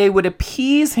hopes that they would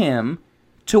appease him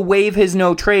to waive his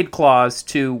no-trade clause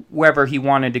to wherever he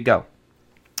wanted to go.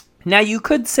 Now, you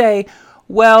could say,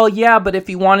 well, yeah, but if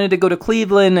he wanted to go to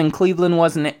Cleveland and Cleveland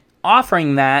wasn't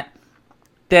offering that,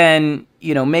 then,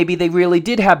 you know, maybe they really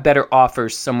did have better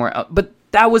offers somewhere else. But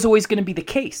that was always going to be the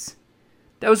case.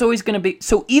 That was always going to be...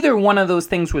 So either one of those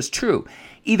things was true.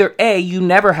 Either A, you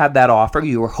never had that offer,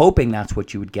 you were hoping that's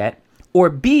what you would get, or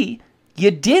B, you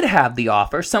did have the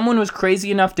offer, someone was crazy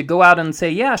enough to go out and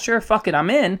say, yeah, sure, fuck it, I'm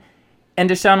in,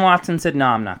 and Deshaun Watson said, no,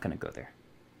 I'm not going to go there.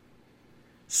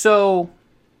 So,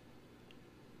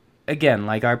 again,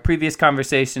 like our previous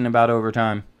conversation about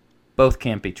overtime, both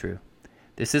can't be true.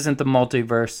 This isn't the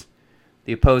multiverse.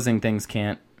 The opposing things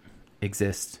can't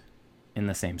exist in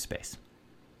the same space.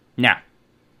 Now,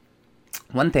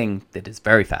 one thing that is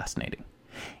very fascinating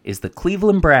is the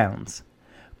Cleveland Browns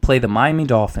play the Miami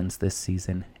Dolphins this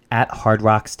season at Hard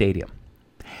Rock Stadium.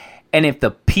 And if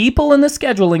the people in the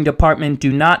scheduling department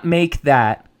do not make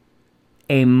that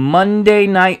a Monday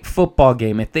night football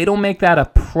game, if they don't make that a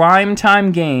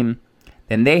primetime game,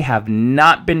 then they have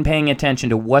not been paying attention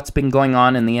to what's been going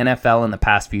on in the NFL in the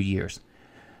past few years.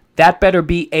 That better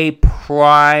be a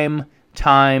prime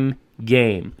time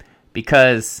game,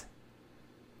 because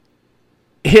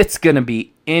it's going to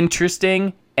be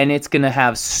interesting and it's going to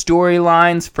have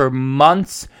storylines for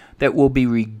months that will be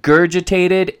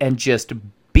regurgitated and just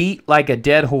beat like a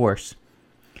dead horse.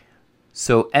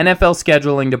 So NFL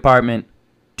scheduling department,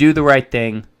 do the right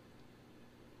thing.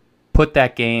 Put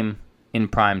that game in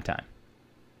prime time.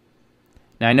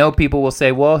 Now, I know people will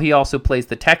say, well, he also plays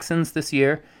the Texans this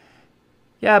year.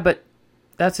 Yeah, but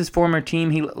that's his former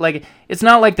team. It's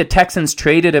not like the Texans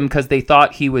traded him because they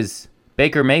thought he was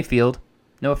Baker Mayfield.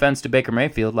 No offense to Baker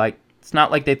Mayfield. It's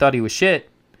not like they thought he was shit.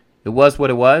 It was what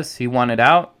it was. He wanted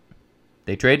out.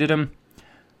 They traded him.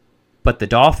 But the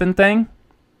Dolphin thing,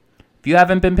 if you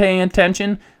haven't been paying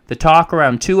attention, the talk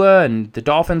around Tua and the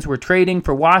Dolphins were trading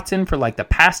for Watson for the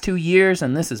past 2 years,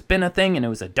 and this has been a thing, and it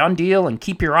was a done deal, and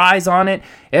keep your eyes on it.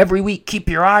 Every week, keep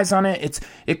your eyes on it.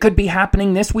 It could be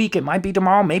happening this week. It might be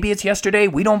tomorrow. Maybe it's yesterday.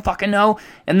 We don't fucking know.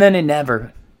 And then it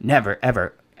never, ever,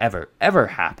 ever, ever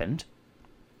happened.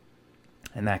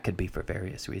 And that could be for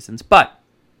various reasons. But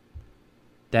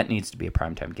that needs to be a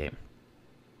primetime game.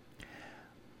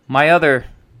 My other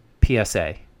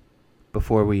PSA,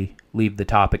 before we leave the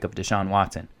topic of Deshaun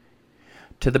Watson,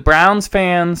 to the Browns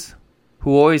fans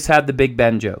who always had the Big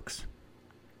Ben jokes.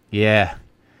 Yeah,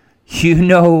 you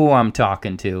know who I'm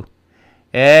talking to.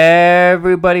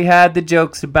 Everybody had the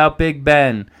jokes about Big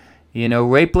Ben.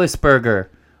 Rapelessburger,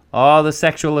 all the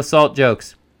sexual assault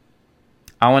jokes.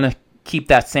 I want to keep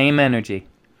that same energy.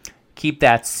 Keep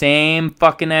that same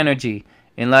fucking energy.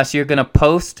 Unless you're going to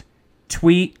post,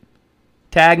 tweet,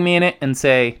 tag me in it, and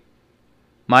say,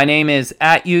 my name is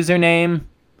 @username,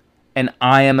 and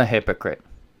I am a hypocrite.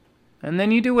 And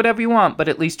then you do whatever you want, but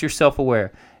at least you're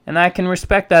self-aware. And I can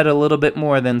respect that a little bit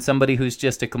more than somebody who's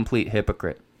just a complete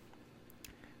hypocrite.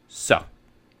 So,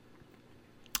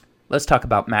 let's talk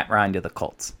about Matt Ryan to the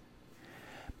Colts.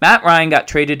 Matt Ryan got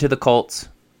traded to the Colts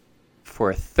for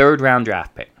a third-round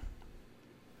draft pick.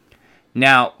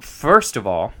 Now, first of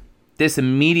all, this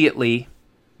immediately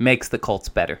makes the Colts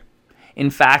better. In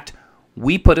fact,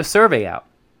 we put a survey out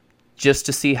just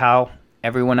to see how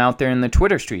everyone out there in the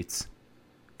Twitter streets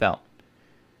felt.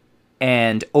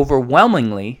 And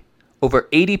overwhelmingly, over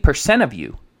 80% of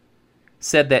you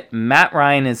said that Matt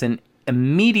Ryan is an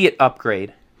immediate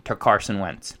upgrade to Carson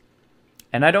Wentz.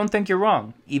 And I don't think you're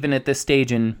wrong, even at this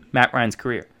stage in Matt Ryan's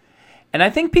career. And I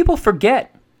think people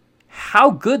forget how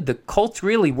good the Colts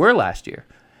really were last year.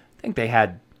 I think they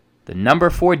had the number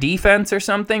 4 defense or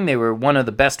something. They were one of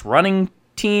the best running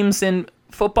teams in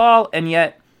football, and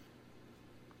yet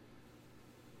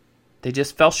they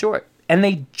just fell short. And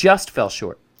they just fell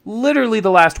short. Literally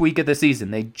the last week of the season,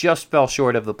 they just fell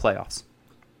short of the playoffs.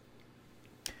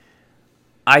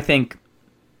 I think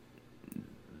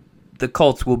the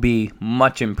Colts will be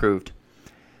much improved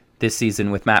this season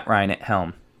with Matt Ryan at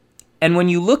helm. And when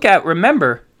you look at,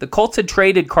 remember, the Colts had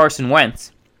traded Carson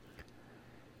Wentz.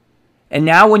 And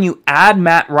now when you add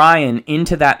Matt Ryan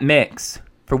into that mix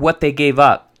for what they gave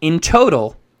up, in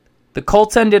total, the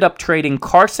Colts ended up trading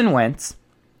Carson Wentz,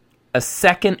 a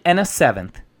second and a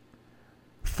seventh,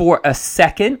 for a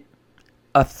second,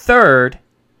 a third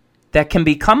that can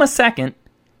become a second,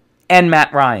 and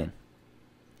Matt Ryan.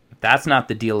 If that's not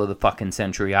the deal of the fucking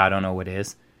century, I don't know what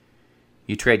is.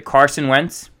 You trade Carson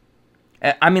Wentz.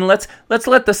 I mean, let's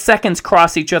let the seconds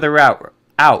cross each other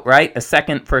out, right? A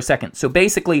second for a second. So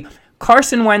basically,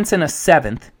 Carson Wentz and a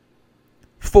seventh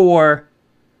for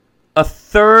a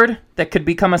third that could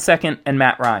become a second, and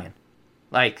Matt Ryan.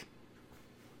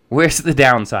 Where's the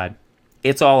downside?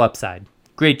 It's all upside.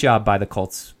 Great job by the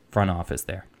Colts front office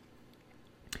there.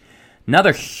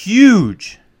 Another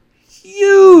huge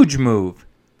move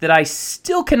that I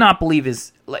still cannot believe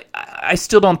is, I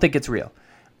still don't think it's real.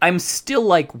 I'm still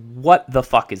what the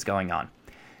fuck is going on?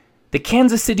 The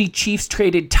Kansas City Chiefs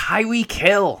traded Tyreek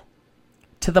Hill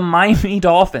to the Miami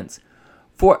Dolphins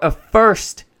for a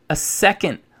first, a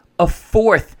second, a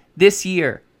fourth this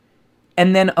year,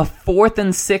 and then a fourth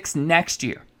and sixth next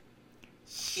year.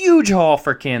 Huge haul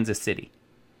for Kansas City.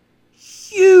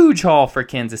 Huge haul for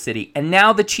Kansas City. And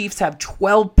now the Chiefs have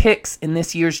 12 picks in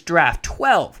this year's draft.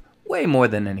 12. Way more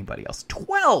than anybody else.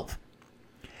 12.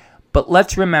 But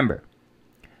let's remember,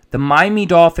 The Miami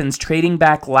Dolphins trading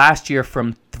back last year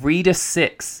from 3 to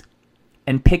 6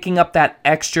 and picking up that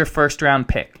extra first-round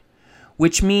pick,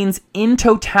 which means in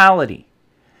totality,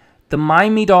 the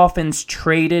Miami Dolphins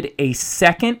traded a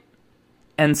second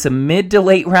and some mid to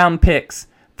late round picks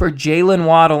for Jalen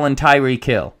Waddle and Tyreek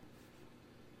Hill.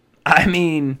 I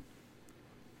mean,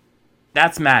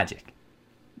 that's magic.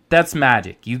 That's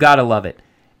magic. You gotta love it.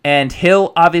 And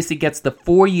Hill obviously gets the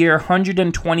 4-year,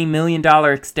 $120 million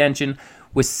extension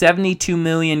with $72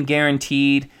 million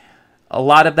guaranteed. A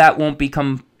lot of that won't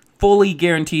become fully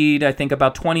guaranteed. I think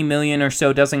about $20 million or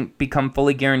so doesn't become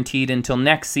fully guaranteed until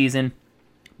next season.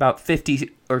 About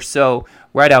 50 or so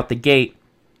right out the gate.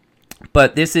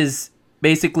 But this is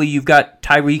basically you've got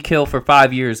Tyreek Hill for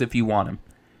 5 years if you want him.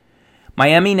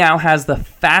 Miami now has the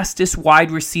fastest wide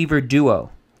receiver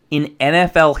duo in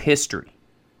NFL history.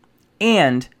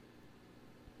 And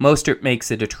Mostert makes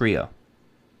it a trio.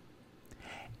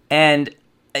 And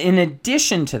in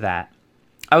addition to that,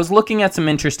 I was looking at some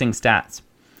interesting stats.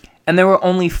 And there were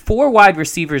only 4 wide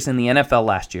receivers in the NFL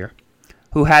last year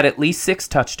who had at least 6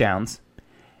 touchdowns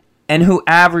and who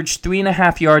averaged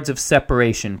 3.5 yards of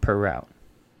separation per route.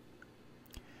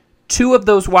 2 of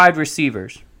those wide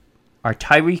receivers are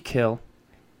Tyreek Hill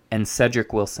and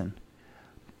Cedric Wilson,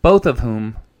 both of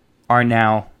whom are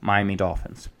now Miami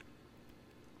Dolphins.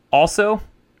 Also,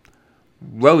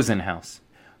 Rosenhaus.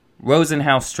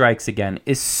 Rosenhaus strikes again.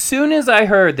 As soon as I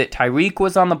heard that Tyreek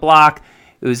was on the block,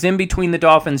 it was in between the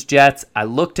Dolphins-Jets, I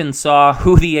looked and saw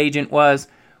who the agent was,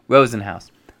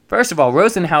 Rosenhaus. First of all,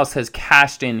 Rosenhaus has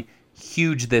cashed in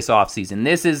huge this offseason.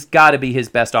 This has got to be his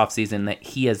best offseason that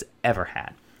he has ever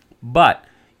had. But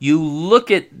you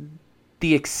look at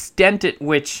the extent at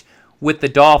which with the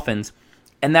Dolphins,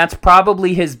 and that's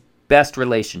probably his best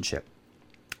relationship.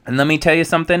 And let me tell you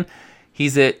something.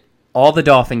 He's at all the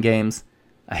Dolphin games.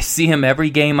 I see him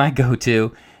every game I go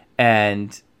to,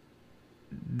 and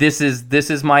this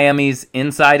is Miami's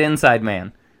inside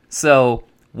man. So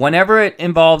whenever it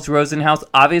involves Rosenhaus,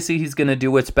 obviously he's going to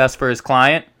do what's best for his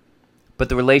client, but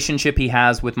the relationship he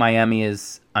has with Miami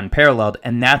is unparalleled,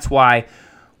 and that's why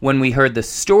when we heard the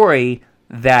story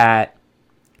that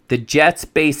the Jets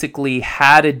basically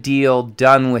had a deal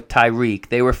done with Tyreek,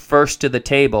 they were first to the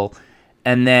table,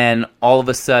 and then all of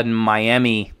a sudden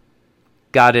Miami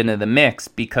got into the mix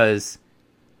because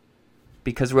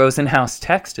Rosenhaus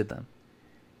texted them.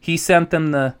 He sent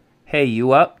them the, "Hey,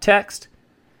 you up?" text.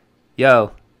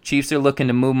 "Yo, Chiefs are looking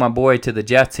to move my boy to the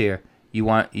Jets here. You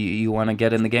want to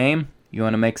get in the game? You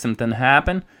want to make something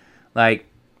happen?" And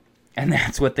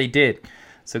that's what they did.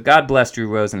 So God bless Drew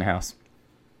Rosenhaus.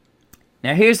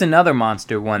 Now here's another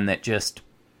monster one that just,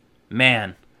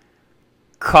 man,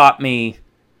 caught me.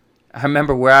 I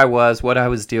remember where I was, what I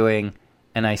was doing,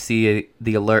 and I see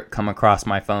the alert come across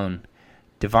my phone.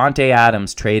 Davante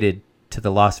Adams traded to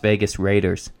the Las Vegas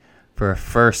Raiders for a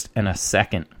first and a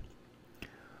second.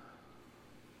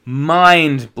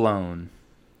 Mind blown.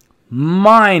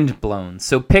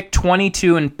 So pick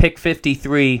 22 and pick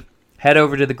 53 head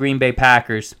over to the Green Bay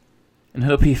Packers, and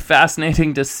it'll be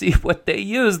fascinating to see what they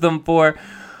use them for.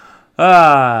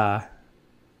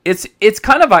 It's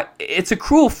kind of it's a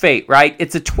cruel fate, right?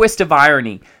 It's a twist of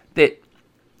irony that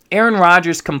Aaron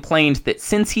Rodgers complained that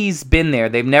since he's been there,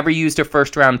 they've never used a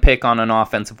first-round pick on an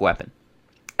offensive weapon.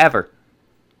 Ever.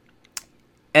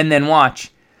 And then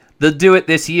watch. They'll do it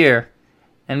this year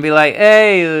and be like,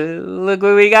 "Hey, look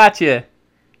what we got you."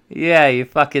 Yeah, you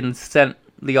fucking sent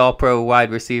the all-pro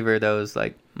wide receiver that was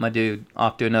like my dude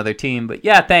off to another team. But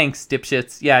yeah, thanks,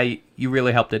 dipshits. Yeah, you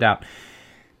really helped it out.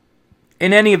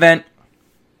 In any event,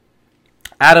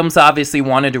 Adams obviously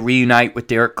wanted to reunite with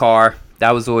Derek Carr.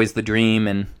 That was always the dream,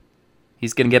 and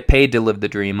he's going to get paid to live the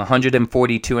dream.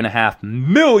 $142.5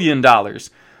 million.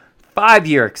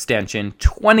 5-year extension,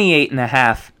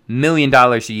 $28.5 million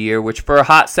a year, which for a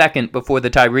hot second before the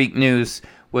Tyreek news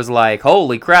was like,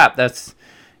 holy crap, that's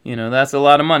a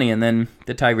lot of money. And then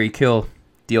the Tyreek Hill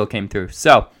deal came through.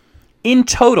 So, in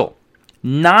total,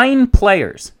 9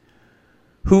 players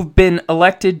who've been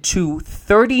elected to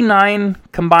 39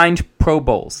 combined Pro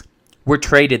Bowls were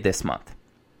traded this month.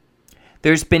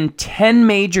 There's been 10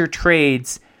 major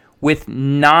trades with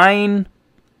 9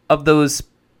 of those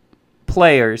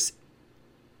players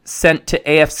sent to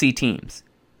AFC teams.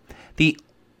 The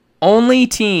only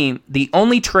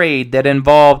trade that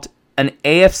involved an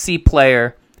AFC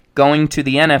player going to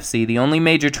the NFC, the only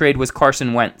major trade was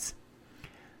Carson Wentz.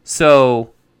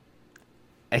 So,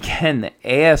 again, the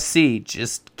AFC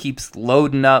just keeps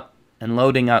loading up and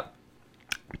loading up.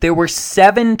 There were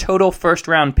 7 total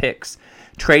first-round picks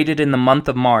traded in the month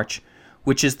of March,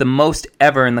 which is the most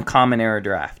ever in the Common Era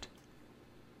draft.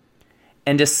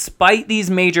 And despite these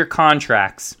major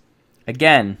contracts,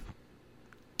 again,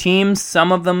 teams,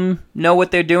 some of them know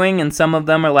what they're doing, and some of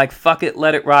them are like, fuck it,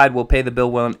 let it ride, we'll pay the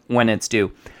bill when it's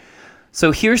due.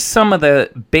 So here's some of the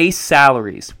base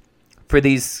salaries for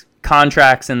these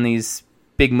contracts and these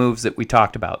big moves that we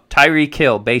talked about. Tyreek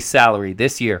Hill, base salary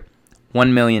this year,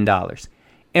 $1 million.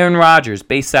 Aaron Rodgers,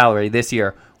 base salary this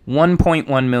year,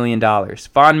 $1.1 million.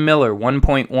 Von Miller,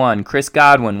 $1.1 million. Chris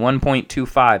Godwin,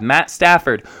 $1.25 million. Matt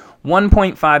Stafford,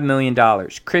 $1.5 million.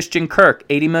 Christian Kirk,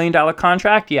 $80 million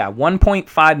contract? Yeah,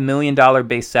 $1.5 million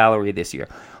base salary this year.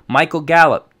 Michael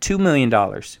Gallup, $2 million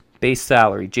base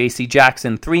salary. J.C.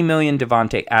 Jackson, $3 million.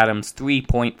 Devontae Adams,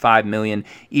 $3.5 million,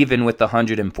 even with the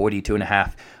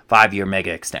 $142.5 5-year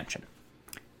mega extension.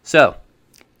 So,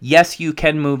 yes, you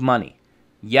can move money.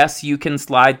 Yes, you can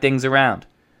slide things around.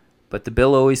 But the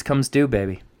bill always comes due,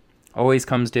 baby. Always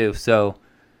comes due. So,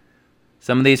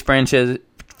 some of these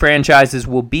franchises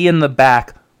will be in the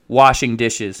back washing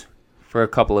dishes for a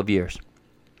couple of years.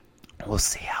 We'll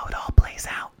see how it all plays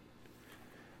out.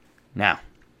 Now,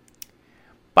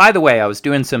 by the way, I was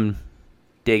doing some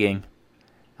digging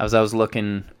as I was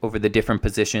looking over the different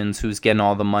positions, who's getting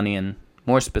all the money, and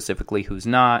more specifically, who's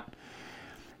not,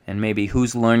 and maybe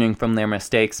who's learning from their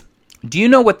mistakes. Do you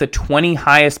know what the 20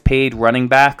 highest paid running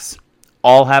backs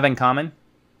all have in common?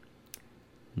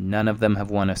 None of them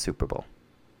have won a Super Bowl.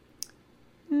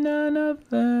 None of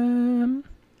them.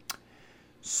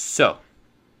 So,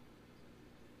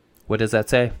 what does that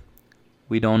say?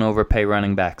 We don't overpay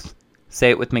running backs. Say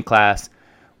it with me, class.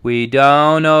 We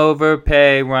don't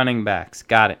overpay running backs.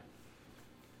 Got it.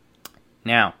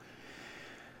 Now,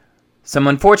 some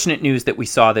unfortunate news that we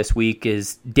saw this week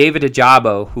is David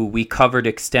Ojabo, who we covered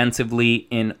extensively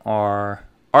in our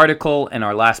article and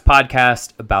our last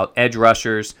podcast about edge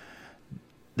rushers.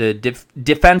 The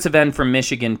defensive end from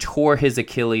Michigan tore his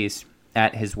Achilles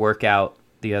at his workout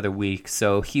the other week.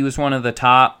 So he was one of the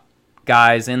top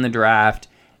guys in the draft,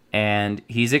 and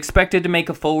he's expected to make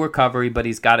a full recovery, but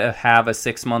he's got to have a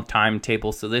 6-month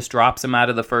timetable. So this drops him out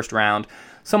of the first round.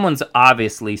 Someone's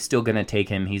obviously still going to take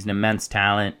him. He's an immense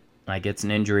talent. Like, it's an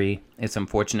injury. It's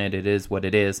unfortunate. It is what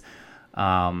it is.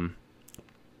 But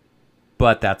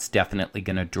that's definitely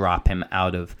going to drop him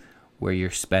out of where you're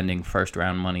spending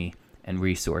first-round money and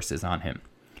resources on him.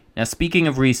 Now, speaking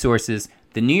of resources,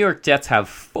 the New York Jets have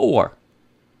 4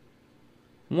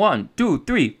 draft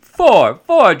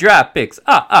picks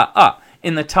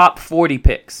in the top 40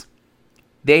 picks.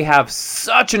 They have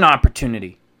such an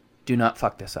opportunity. Do not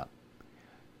fuck this up.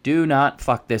 Do not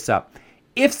fuck this up.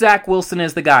 If Zach Wilson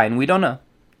is the guy, and we don't know,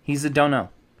 he's a don't know.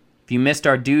 If you missed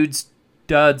our dudes,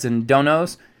 duds, and don't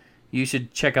knows, you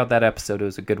should check out that episode. It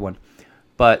was a good one.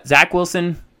 But Zach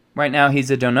Wilson, right now, he's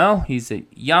a don't know. He's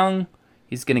young.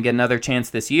 He's going to get another chance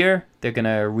this year. They're going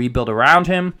to rebuild around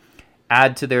him,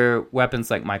 add to their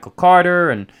weapons like Michael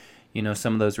Carter and,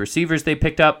 some of those receivers they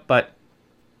picked up. But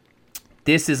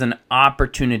this is an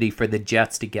opportunity for the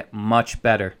Jets to get much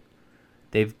better.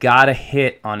 They've got to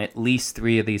hit on at least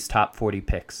 3 of these top 40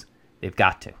 picks. They've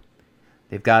got to.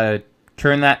 They've got to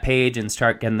turn that page and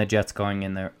start getting the Jets going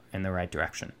in the right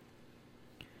direction.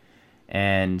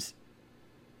 And,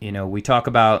 we talk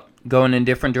about going in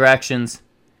different directions.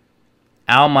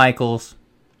 Al Michaels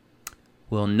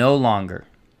will no longer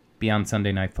be on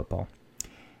Sunday Night Football.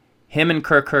 Him and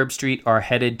Kirk Herbstreit are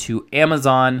headed to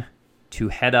Amazon to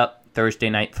head up Thursday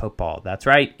Night Football. That's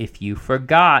right. If you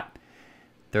forgot,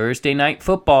 Thursday Night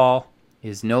Football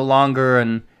is no longer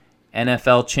an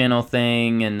NFL channel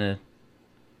thing and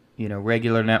a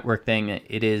regular network thing.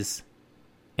 It is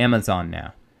Amazon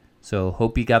now. So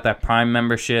hope you got that Prime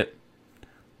membership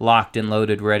locked and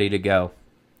loaded, ready to go.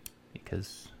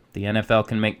 Because the NFL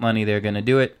can make money, they're going to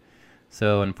do it.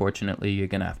 So unfortunately, you're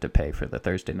going to have to pay for the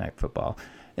Thursday Night Football.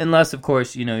 Unless, of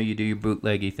course, you do your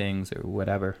bootleggy things or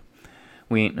whatever.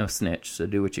 We ain't no snitch, so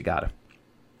do what you gotta.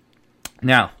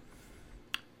 Now,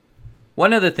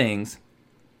 one of the things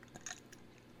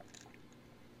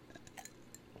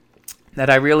that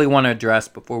I really want to address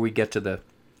before we get to the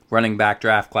running back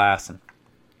draft class and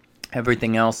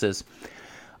everything else is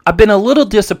I've been a little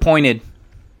disappointed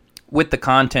with the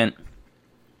content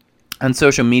on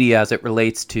social media as it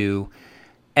relates to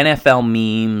NFL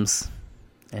memes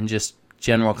and just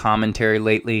general commentary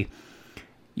lately.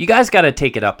 You guys got to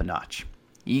take it up a notch.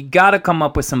 You got to come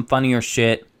up with some funnier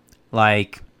shit.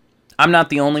 Like, I'm not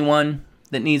the only one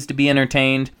that needs to be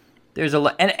entertained. There's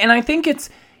and I think it's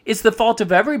the fault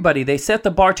of everybody. They set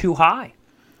the bar too high.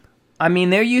 I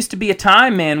mean, there used to be a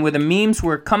time, man, where the memes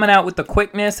were coming out with the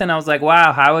quickness, and I was like,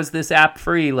 wow, how is this app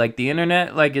free? Like, the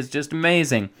internet, is just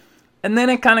amazing. And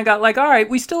then it kind of got like, all right,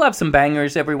 we still have some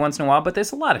bangers every once in a while, but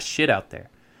there's a lot of shit out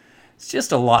there. It's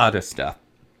just a lot of stuff.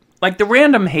 Like the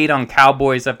random hate on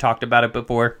Cowboys, I've talked about it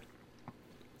before,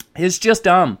 is just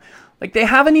dumb. Like they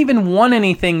haven't even won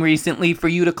anything recently for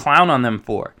you to clown on them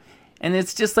for. And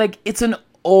it's just like, it's an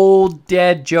old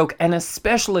dead joke. And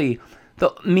especially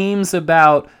the memes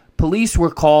about police were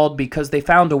called because they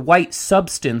found a white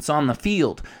substance on the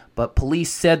field. But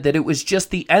police said that it was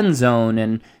just the end zone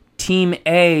and Team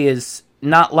A is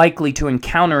not likely to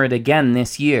encounter it again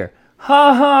this year.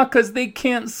 Ha ha, because they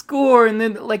can't score. And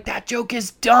then, like, that joke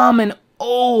is dumb and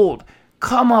old.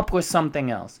 Come up with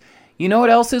something else. You know what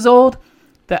else is old?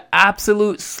 The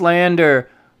absolute slander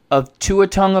of Tua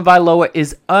Tagovailoa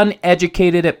is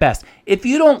uneducated at best. If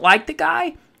you don't like the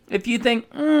guy, if you think,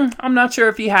 I'm not sure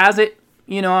if he has it,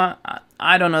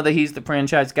 I don't know that he's the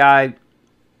franchise guy,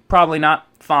 probably not,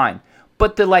 fine.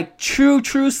 But the, like,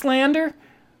 true slander,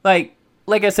 like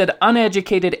I said,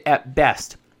 uneducated at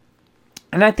best.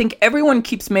 And I think everyone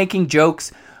keeps making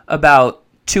jokes about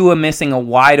Tua missing a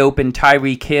wide open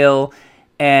Tyreek Hill.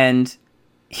 And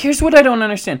here's what I don't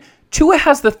understand. Tua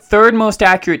has the third most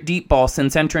accurate deep ball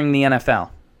since entering the NFL.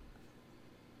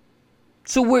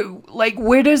 So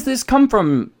where does this come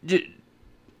from?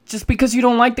 Just because you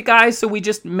don't like the guy, so we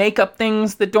just make up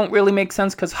things that don't really make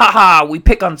sense because, we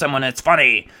pick on someone, it's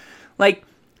funny. Like,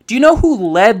 do you know who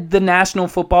led the National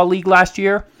Football League last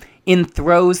year in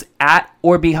throws at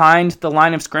or behind the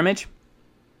line of scrimmage?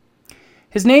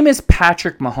 His name is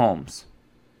Patrick Mahomes.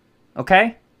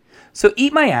 Okay? So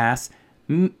eat my ass.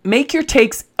 Make your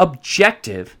takes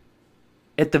objective,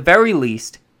 at the very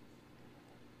least,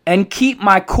 and keep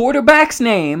my quarterback's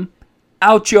name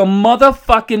out your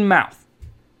motherfucking mouth.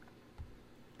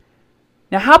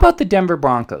 Now, how about the Denver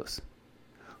Broncos,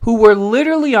 who were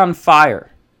literally on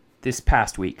fire this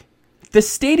past week? The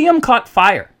stadium caught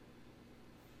fire.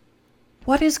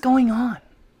 What is going on?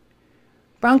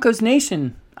 Broncos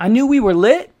Nation, I knew we were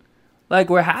lit. Like,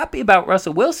 we're happy about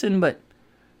Russell Wilson, but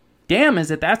damn, is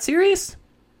it that serious?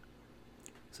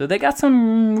 So they got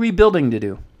some rebuilding to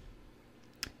do.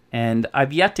 And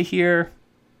I've yet to hear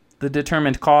the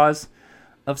determined cause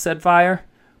of said fire,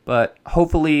 but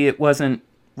hopefully it wasn't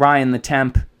Ryan the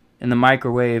temp in the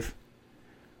microwave.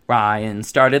 Ryan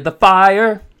started the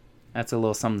fire. That's a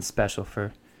little something special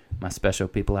for my special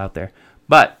people out there.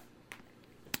 But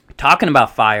talking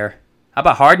about fire, how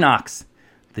about Hard Knocks?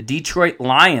 The Detroit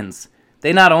Lions.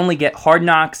 They not only get Hard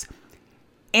Knocks,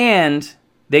 and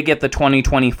they get the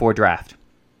 2024 draft.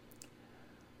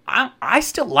 I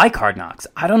still like Hard Knocks.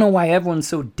 I don't know why everyone's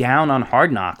so down on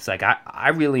Hard Knocks. Like, I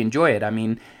really enjoy it. I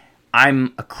mean,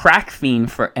 I'm a crack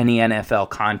fiend for any NFL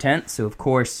content, so of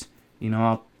course,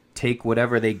 I'll take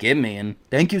whatever they give me, and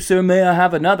thank you, sir, may I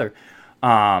have another?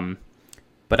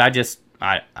 But I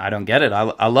don't get it.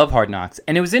 I love Hard Knocks.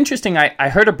 And it was interesting, I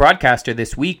heard a broadcaster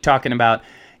this week talking about,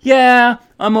 yeah,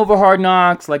 I'm over Hard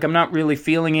Knocks, like I'm not really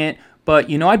feeling it,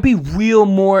 but, I'd be real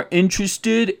more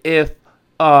interested if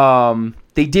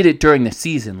they did it during the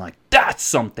season. Like, that's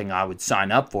something I would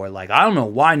sign up for. Like, I don't know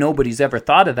why nobody's ever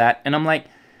thought of that. And I'm like,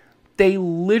 they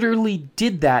literally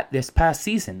did that this past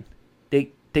season.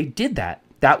 They did that.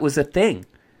 That was a thing.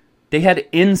 They had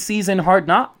in-season Hard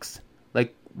Knocks.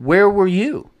 Like, where were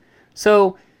you?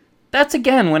 So that's,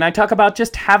 again, when I talk about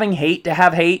just having hate to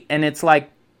have hate, and it's like,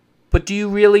 but do you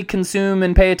really consume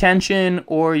and pay attention,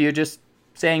 or you're just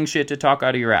saying shit to talk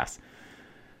out of your ass?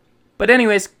 But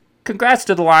anyways, congrats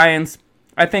to the Lions.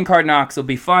 I think Hard Knocks will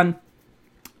be fun.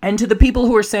 And to the people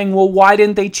who are saying, well, why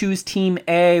didn't they choose Team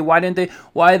A? Why did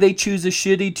they choose a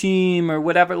shitty team or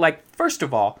whatever? Like, first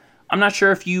of all, I'm not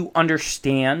sure if you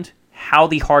understand how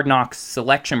the Hard Knocks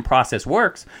selection process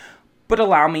works, but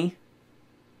allow me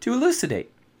to elucidate.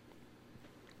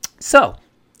 So,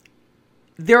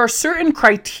 there are certain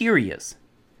criterias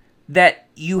that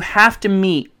you have to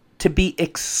meet to be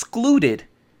excluded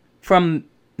from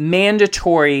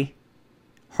mandatory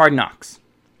Hard Knocks.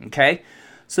 Okay?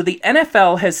 So the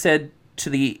NFL has said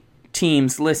to the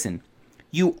teams, listen,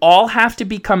 you all have to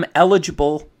become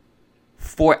eligible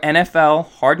for NFL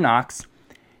Hard Knocks,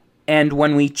 and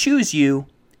when we choose you,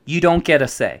 you don't get a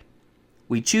say.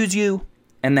 We choose you,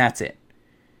 and that's it.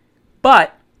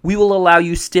 But we will allow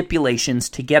you stipulations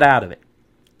to get out of it.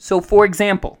 So, for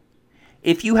example,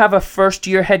 if you have a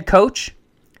first-year head coach,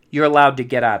 you're allowed to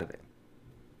get out of it.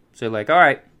 So, like, all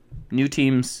right, new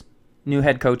teams, new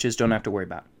head coaches, don't have to worry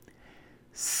about it.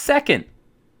 Second,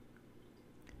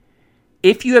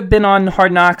 if you have been on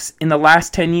Hard Knocks in the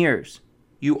last 10 years,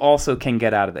 you also can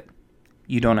get out of it.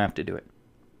 You don't have to do it.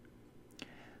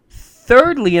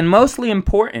 Thirdly, and mostly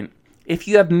important, if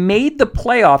you have made the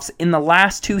playoffs in the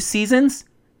last 2 seasons,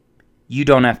 you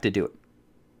don't have to do it.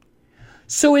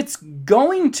 So it's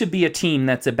going to be a team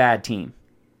that's a bad team,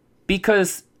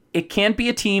 because it can't be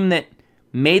a team that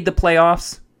made the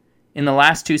playoffs in the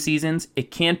last 2 seasons.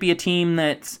 It can't be a team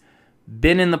that's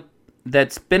been in the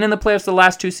playoffs the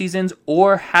last 2 seasons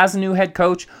or has a new head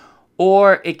coach,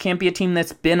 or it can't be a team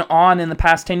that's been on in the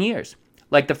past 10 years,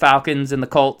 like the Falcons and the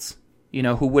Colts,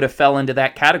 who would have fell into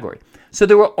that category. So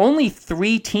there were only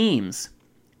 3 teams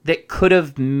that could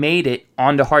have made it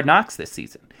onto Hard Knocks this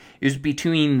season. It was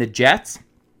between the Jets,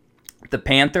 the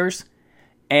Panthers,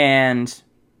 and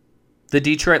the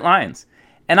Detroit Lions.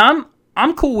 And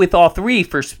I'm cool with all 3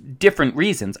 for different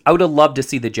reasons. I would have loved to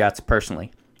see the Jets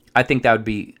personally. I think that would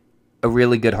be a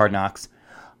really good Hard Knocks.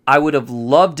 I would have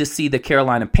loved to see the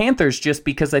Carolina Panthers just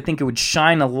because I think it would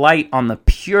shine a light on the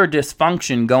pure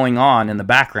dysfunction going on in the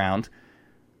background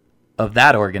of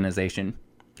that organization.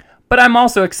 But I'm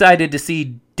also excited to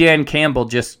see Dan Campbell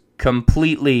just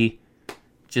completely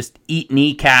just eat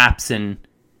kneecaps and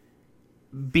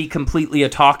be completely a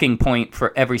talking point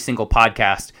for every single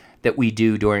podcast that we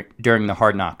do during the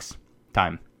Hard Knocks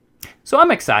time. So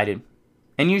I'm excited,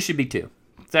 and you should be too.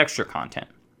 It's extra content.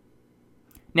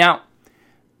 Now,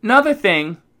 another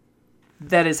thing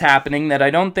that is happening that I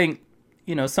don't think,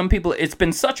 some people, it's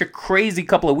been such a crazy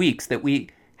couple of weeks that we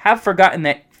have forgotten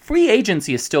that free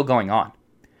agency is still going on.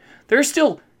 There are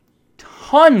still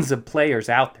tons of players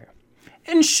out there.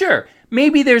 And sure,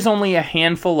 maybe there's only a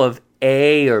handful of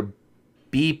A or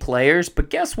B players, but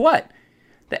guess what?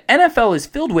 The NFL is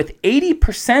filled with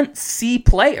 80% C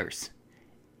players.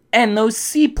 And those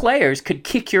C players could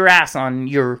kick your ass on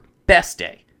your best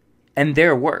day and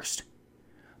their worst.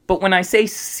 But when I say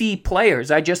C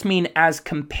players, I just mean as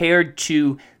compared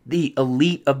to the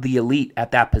elite of the elite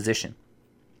at that position.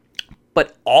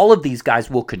 But all of these guys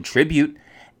will contribute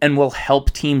and will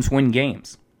help teams win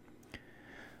games.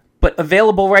 But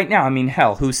available right now,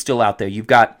 hell, who's still out there? You've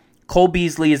got Cole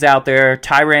Beasley is out there,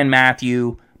 Tyrann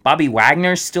Mathieu, Bobby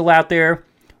Wagner's still out there,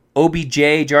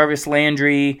 OBJ, Jarvis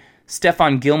Landry,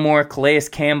 Stephon Gilmore, Calais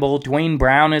Campbell, Dwayne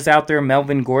Brown is out there,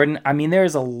 Melvin Gordon.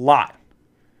 There's a lot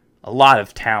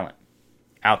of talent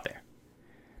out there.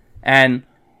 And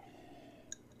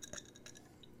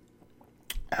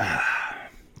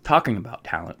talking about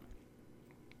talent,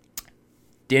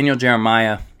 Daniel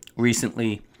Jeremiah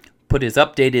recently put his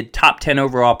updated top 10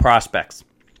 overall prospects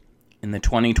in the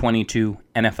 2022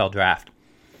 NFL Draft.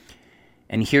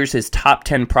 And here's his top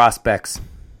 10 prospects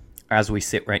as we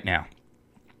sit right now.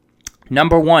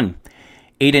 Number 1,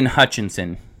 Aiden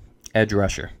Hutchinson, edge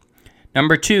rusher.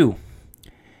 Number 2,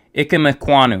 Ikem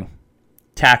Ekwonu,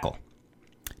 tackle.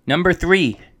 Number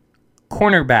 3,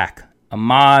 cornerback,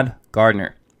 Ahmad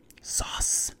Gardner,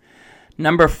 sauce.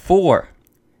 Number 4,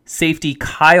 safety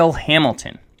Kyle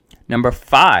Hamilton. Number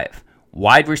 5,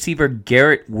 wide receiver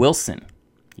Garrett Wilson.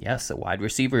 Yes, a wide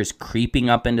receiver is creeping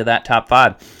up into that top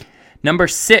 5. Number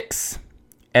 6,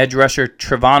 edge rusher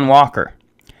Travon Walker.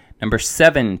 Number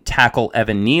 7, tackle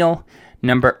Evan Neal.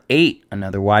 Number 8,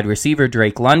 another wide receiver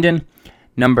Drake London.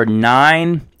 Number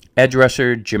 9, edge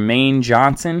rusher Jermaine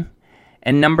Johnson.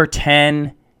 And number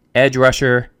 10, edge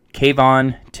rusher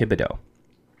Kayvon Thibodeau.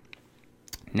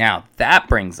 Now, that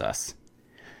brings us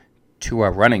to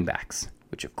our running backs,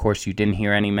 which of course you didn't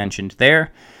hear any mentioned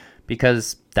there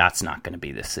because that's not going to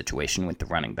be the situation with the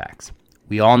running backs.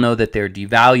 We all know that they're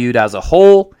devalued as a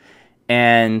whole,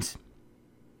 and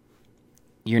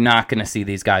you're not going to see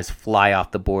these guys fly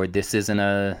off the board. This isn't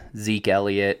a Zeke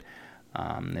Elliott.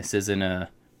 This isn't a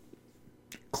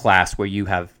class where you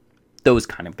have those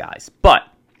kind of guys. But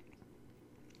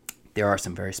there are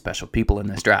some very special people in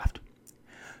this draft.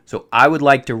 So I would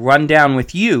like to run down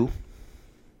with you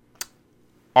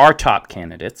our top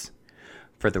candidates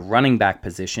for the running back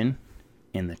position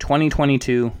in the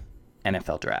 2022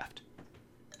 NFL Draft.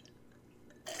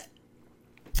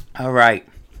 All right,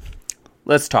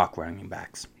 let's talk running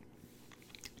backs.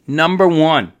 Number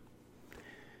 1,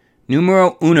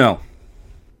 numero uno,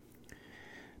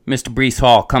 Mr. Breece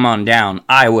Hall, come on down.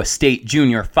 Iowa State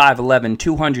junior, 5'11",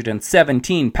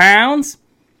 217 pounds.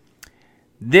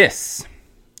 This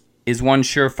is one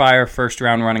surefire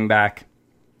first-round running back,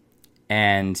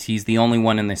 and he's the only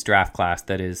one in this draft class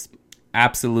that is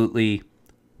absolutely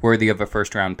worthy of a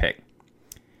first-round pick.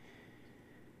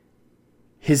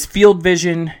 His field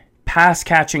vision,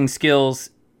 pass-catching skills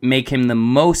make him the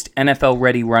most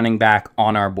NFL-ready running back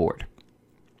on our board.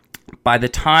 By the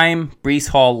time Breece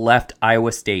Hall left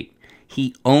Iowa State,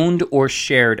 he owned or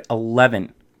shared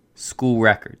 11 school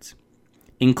records,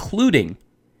 including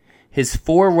his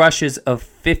 4 rushes of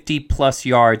 50-plus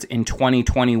yards in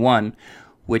 2021,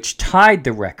 which tied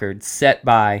the record set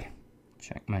by,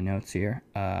 check my notes here,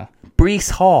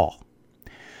 Breece Hall.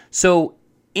 So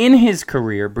In his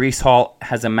career, Breece Hall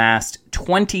has amassed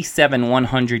 27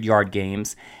 100-yard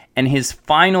games, and his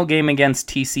final game against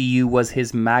TCU was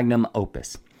his magnum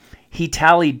opus. He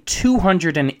tallied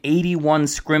 281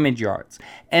 scrimmage yards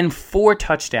and 4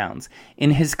 touchdowns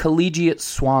in his collegiate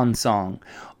swan song.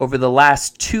 Over the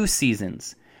last 2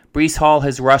 seasons, Breece Hall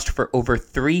has rushed for over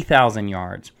 3,000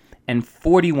 yards and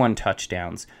 41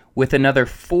 touchdowns, with another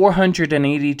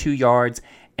 482 yards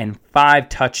and 5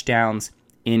 touchdowns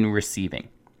in receiving.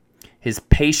 His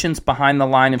patience behind the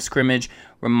line of scrimmage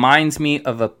reminds me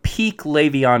of a peak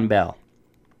Le'Veon Bell.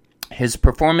 His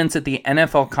performance at the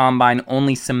NFL Combine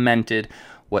only cemented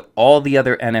what all the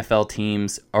other NFL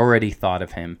teams already thought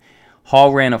of him.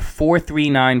 Hall ran a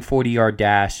 4.39 40-yard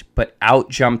dash, but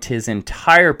outjumped his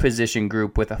entire position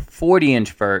group with a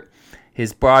 40-inch vert.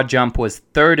 His broad jump was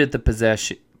third at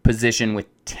the position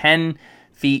with 10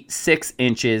 feet 6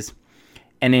 inches,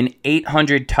 and in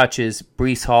 800 touches,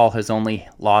 Breece Hall has only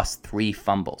lost 3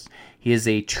 fumbles. He is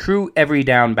a true every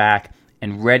down back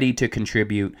and ready to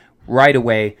contribute right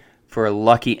away for a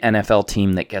lucky NFL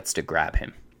team that gets to grab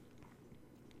him.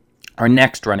 Our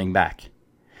next running back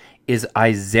is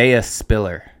Isaiah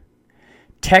Spiller.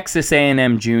 Texas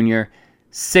A&M Jr.,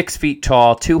 6 feet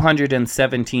tall,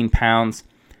 217 pounds.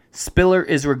 Spiller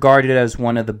is regarded as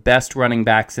one of the best running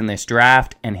backs in this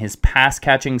draft, and his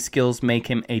pass-catching skills make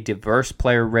him a diverse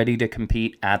player ready to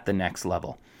compete at the next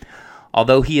level.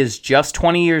 Although he is just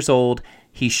 20 years old,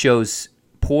 he shows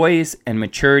poise and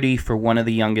maturity for one of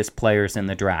the youngest players in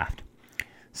the draft.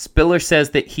 Spiller says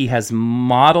that he has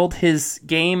modeled his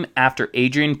game after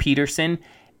Adrian Peterson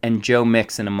and Joe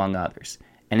Mixon, among others,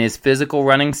 and his physical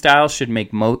running style should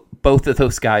make both of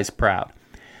those guys proud.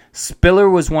 Spiller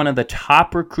was one of the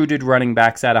top recruited running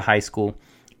backs out of high school,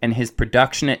 and his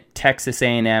production at Texas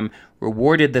A&M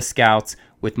rewarded the scouts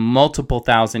with multiple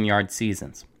 1,000-yard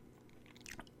seasons.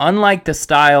 Unlike the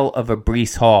style of a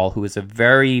Breece Hall, who is a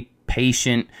very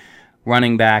patient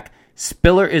running back,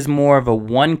 Spiller is more of a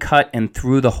one-cut and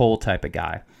through-the-hole type of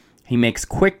guy. He makes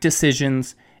quick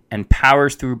decisions and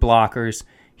powers through blockers.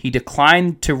 He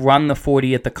declined to run the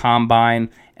 40 at the Combine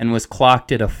and was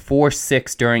clocked at a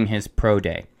 4.6 during his pro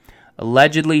day.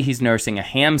 Allegedly, he's nursing a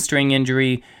hamstring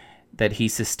injury that he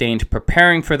sustained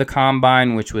preparing for the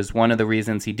Combine, which was one of the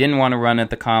reasons he didn't want to run at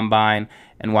the Combine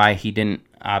and why he didn't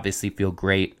obviously feel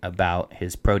great about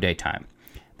his pro day time.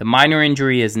 The minor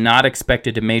injury is not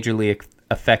expected to majorly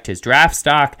affect his draft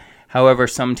stock. However,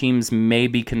 some teams may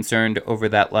be concerned over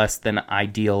that less than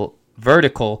ideal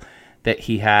vertical that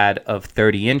he had of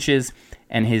 30 inches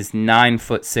and his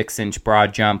 9'6"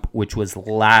 broad jump, which was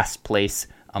last place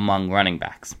among running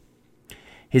backs.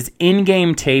 His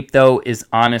in-game tape, though, is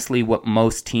honestly what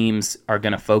most teams are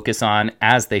going to focus on,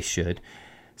 as they should.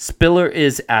 Spiller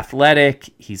is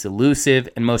athletic, he's elusive,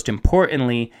 and most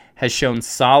importantly, has shown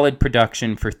solid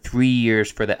production for 3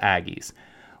 years for the Aggies.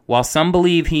 While some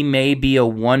believe he may be a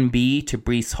 1B to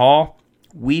Breece Hall,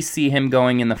 we see him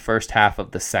going in the first half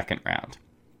of the second round.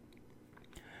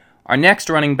 Our next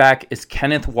running back is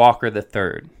Kenneth Walker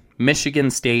III, Michigan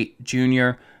State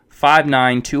junior,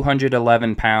 5'9",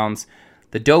 211 pounds.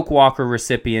 The Doak Walker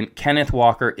recipient, Kenneth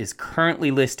Walker, is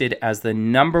currently listed as the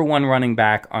number 1 running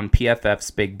back on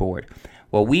PFF's big board.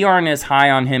 While we aren't as high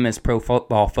on him as Pro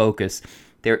Football Focus,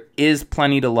 there is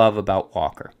plenty to love about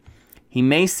Walker. He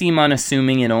may seem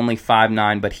unassuming at only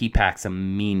 5'9", but he packs a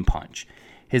mean punch.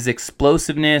 His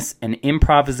explosiveness and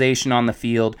improvisation on the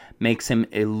field makes him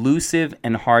elusive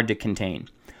and hard to contain.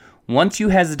 Once you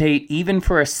hesitate even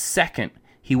for a second,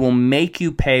 he will make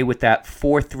you pay with that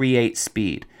 4.38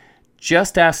 speed.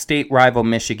 Just ask state rival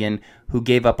Michigan, who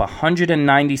gave up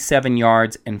 197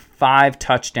 yards and 5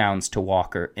 touchdowns to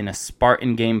Walker in a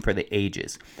Spartan game for the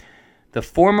ages. The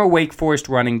former Wake Forest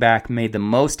running back made the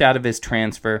most out of his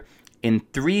transfer. In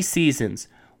 3 seasons,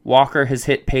 Walker has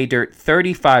hit pay dirt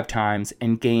 35 times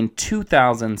and gained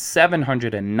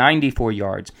 2,794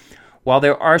 yards. While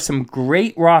there are some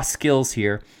great raw skills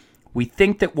here, we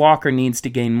think that Walker needs to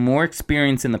gain more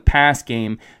experience in the pass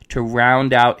game to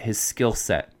round out his skill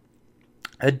set.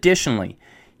 Additionally,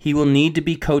 he will need to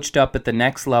be coached up at the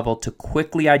next level to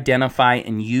quickly identify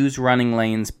and use running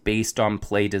lanes based on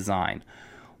play design.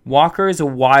 Walker is a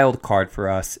wild card for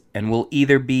us and will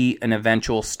either be an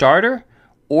eventual starter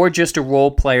or just a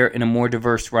role player in a more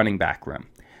diverse running back room.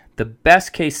 The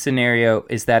best case scenario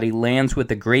is that he lands with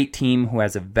a great team who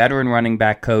has a veteran running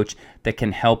back coach that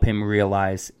can help him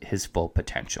realize his full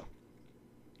potential.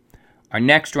 Our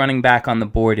next running back on the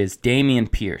board is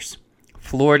Dameon Pierce,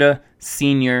 Florida,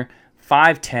 senior,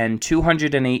 5'10",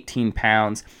 218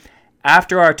 pounds.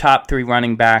 After our top 3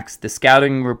 running backs, the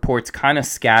scouting reports kind of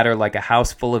scatter like a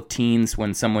house full of teens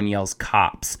when someone yells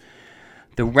cops.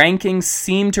 The rankings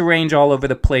seem to range all over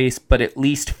the place, but at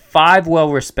least 5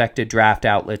 well-respected draft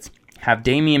outlets have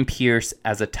Dameon Pierce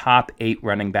as a top 8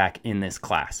 running back in this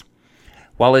class.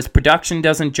 While his production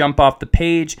doesn't jump off the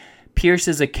page, Pierce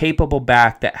is a capable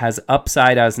back that has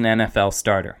upside as an NFL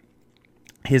starter.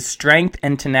 His strength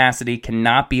and tenacity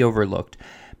cannot be overlooked.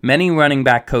 Many running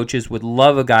back coaches would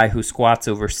love a guy who squats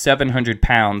over 700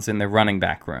 pounds in their running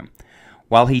back room.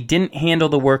 While he didn't handle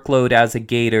the workload as a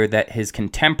Gator that his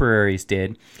contemporaries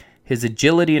did, his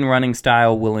agility and running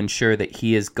style will ensure that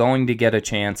he is going to get a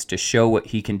chance to show what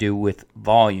he can do with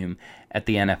volume at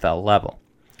the NFL level.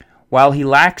 While he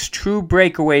lacks true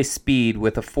breakaway speed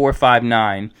with a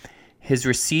 4.59, his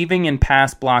receiving and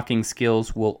pass blocking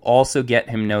skills will also get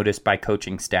him noticed by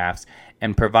coaching staffs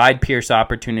and provide Pierce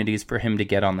opportunities for him to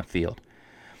get on the field.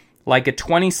 Like a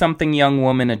 20-something young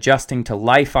woman adjusting to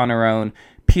life on her own,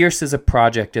 Pierce is a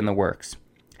project in the works.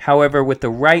 However, with the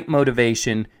right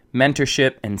motivation,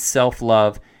 mentorship, and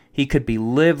self-love, he could be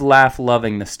live, laugh,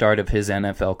 loving the start of his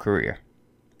NFL career.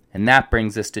 And that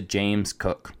brings us to James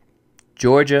Cook.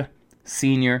 Georgia,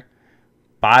 senior,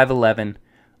 5'11",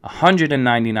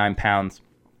 199 pounds.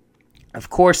 Of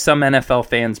course, some NFL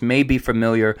fans may be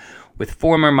familiar with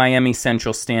former Miami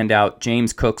Central standout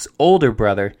James Cook's older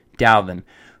brother, Dalvin,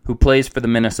 who plays for the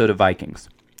Minnesota Vikings.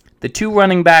 The two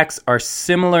running backs are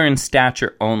similar in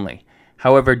stature only.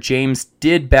 However, James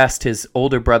did best his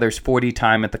older brother's 40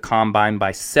 time at the Combine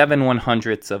by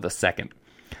 7/100ths of a second.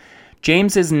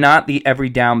 James is not the every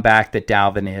down back that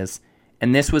Dalvin is,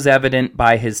 and this was evident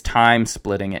by his time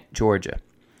splitting at Georgia.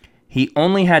 He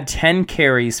only had 10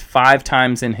 carries 5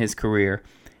 times in his career.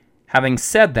 Having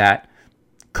said that,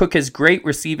 Cook has great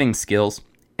receiving skills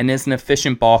and is an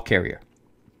efficient ball carrier,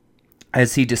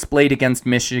 as he displayed against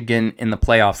Michigan in the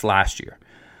playoffs last year.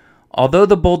 Although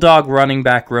the Bulldog running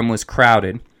back room was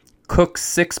crowded, Cook's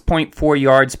 6.4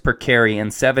 yards per carry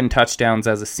and 7 touchdowns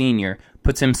as a senior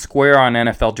puts him square on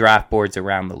NFL draft boards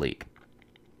around the league.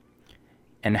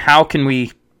 And how can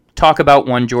we talk about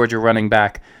one Georgia running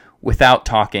back without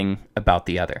talking about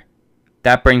the other?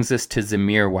 That brings us to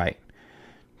Zamir White.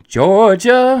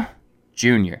 Georgia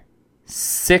Jr.,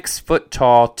 6 foot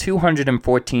tall,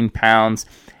 214 pounds,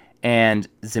 and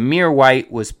Zamir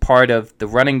White was part of the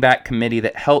running back committee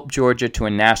that helped Georgia to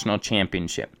a national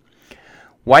championship.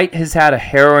 White has had a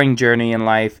harrowing journey in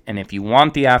life, and if you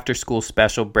want the after-school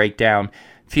special breakdown,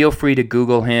 feel free to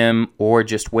Google him or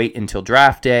just wait until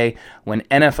draft day when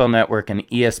NFL Network and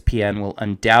ESPN will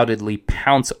undoubtedly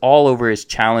pounce all over his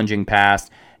challenging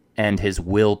past and his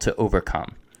will to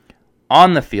overcome.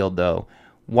 On the field, though,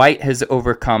 White has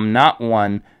overcome not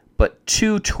one, but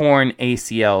 2 torn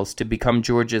ACLs to become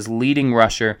Georgia's leading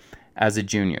rusher as a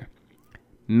junior.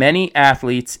 Many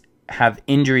athletes have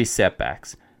injury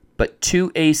setbacks, but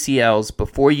 2 ACLs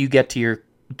before you get your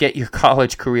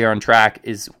college career on track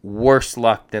is worse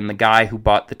luck than the guy who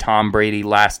bought the Tom Brady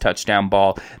last touchdown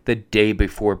ball the day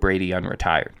before Brady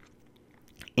unretired.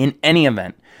 In any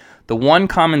event, the one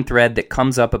common thread that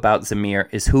comes up about Zamir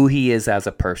is who he is as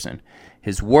a person.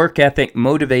 His work ethic,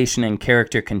 motivation, and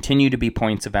character continue to be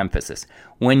points of emphasis.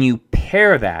 When you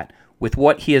pair that with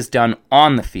what he has done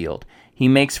on the field, he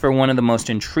makes for one of the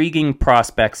most intriguing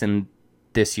prospects in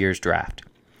this year's draft.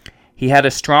 He had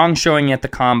a strong showing at the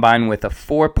Combine with a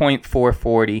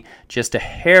 4.440, just a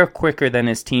hair quicker than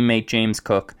his teammate James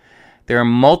Cook. There are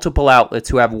multiple outlets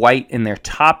who have White in their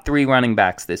top 3 running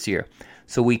backs this year,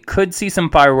 so we could see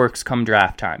some fireworks come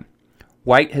draft time.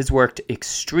 White has worked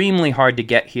extremely hard to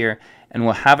get here and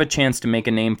will have a chance to make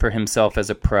a name for himself as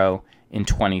a pro in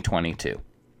 2022.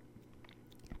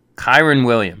 Kyren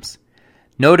Williams,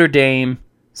 Notre Dame,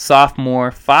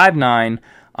 sophomore, 5'9",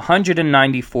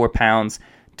 194 pounds.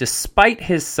 Despite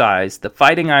his size, the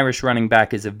Fighting Irish running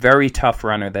back is a very tough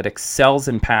runner that excels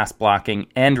in pass blocking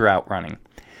and route running.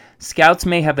 Scouts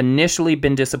may have initially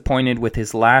been disappointed with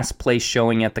his last place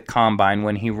showing at the Combine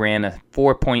when he ran a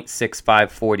 4.65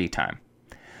 40 time.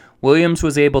 Williams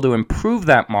was able to improve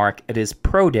that mark at his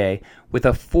pro day with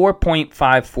a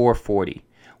 4.54 40.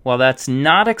 While that's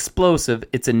not explosive,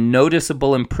 it's a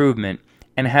noticeable improvement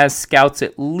and has scouts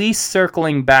at least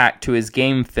circling back to his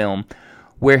game film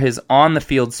where his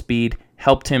on-the-field speed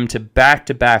helped him to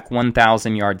back-to-back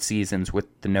 1,000-yard seasons with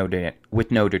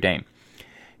Notre Dame.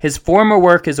 His former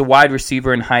work as a wide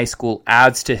receiver in high school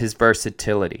adds to his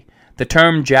versatility. The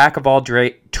term jack of all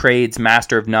trades,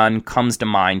 master of none comes to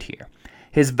mind here.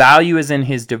 His value is in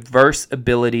his diverse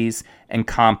abilities and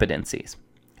competencies.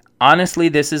 Honestly,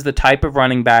 this is the type of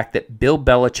running back that Bill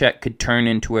Belichick could turn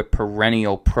into a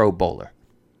perennial Pro Bowler.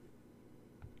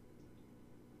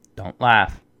 Don't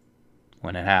laugh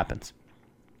when it happens.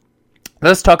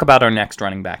 Let's talk about our next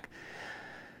running back.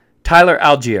 Tyler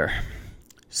Allgeier.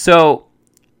 So,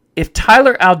 if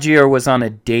Tyler Allgeier was on a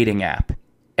dating app,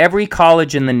 every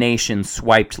college in the nation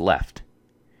swiped left.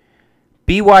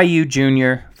 BYU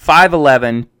junior,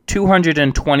 5'11",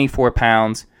 224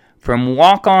 pounds, from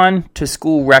walk-on to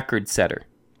school record setter.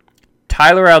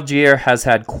 Tyler Allgeier has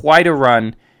had quite a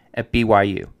run at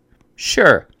BYU.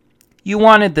 Sure, you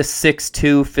wanted the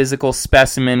 6'2" physical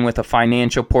specimen with a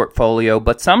financial portfolio,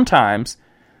 but sometimes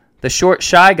the short,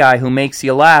 shy guy who makes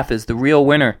you laugh is the real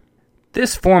winner.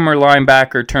 This former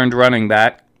linebacker turned running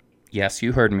back, yes,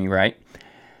 you heard me right,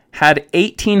 had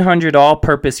 1,800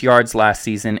 all-purpose yards last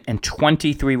season and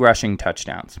 23 rushing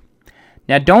touchdowns.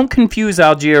 Now, don't confuse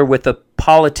Allgeier with a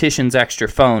politician's extra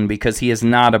phone because he is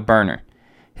not a burner.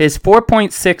 His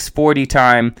 4.6 40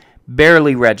 time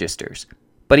barely registers,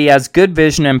 but he has good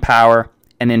vision and power,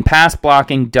 and in pass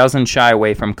blocking doesn't shy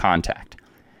away from contact.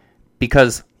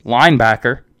 Because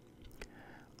linebacker,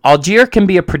 Allgeier can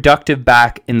be a productive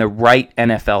back in the right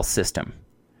NFL system.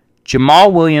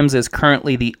 Jamal Williams is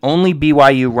currently the only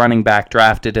BYU running back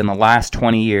drafted in the last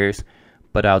 20 years,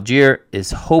 but Allgeier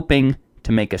is hoping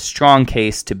to make a strong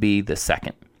case to be the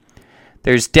second.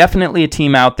 There's definitely a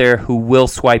team out there who will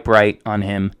swipe right on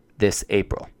him this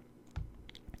April.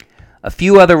 A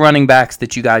few other running backs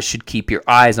that you guys should keep your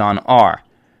eyes on are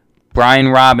Brian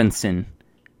Robinson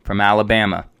from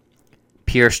Alabama,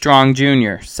 Pierre Strong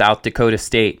Jr., South Dakota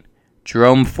State,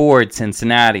 Jerome Ford,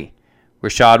 Cincinnati,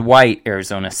 Rashad White,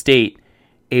 Arizona State,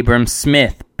 Abram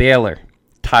Smith, Baylor,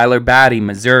 Tyler Batty,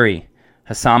 Missouri,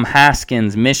 Hassam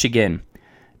Haskins, Michigan,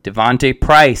 Devontae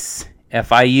Price,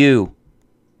 FIU,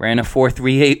 ran a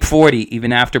 4.38 40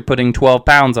 even after putting 12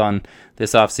 pounds on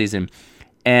this offseason.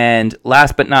 And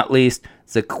last but not least,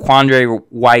 Zaquandre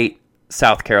White,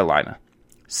 South Carolina.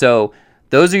 So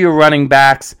those are your running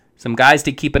backs, some guys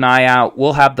to keep an eye out.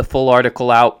 We'll have the full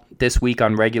article out this week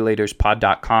on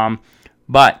regulatorspod.com.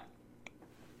 But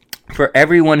for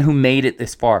everyone who made it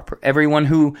this far, for everyone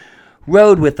who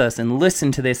rode with us and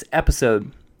listened to this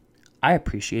episode, I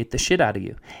appreciate the shit out of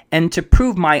you. And to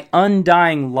prove my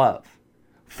undying love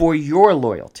for your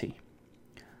loyalty,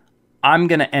 I'm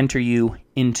going to enter you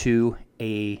into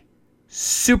a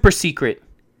super secret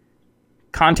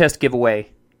contest giveaway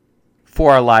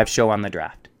for our live show on the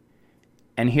draft.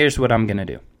 And here's what I'm going to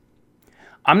do.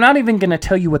 I'm not even going to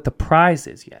tell you what the prize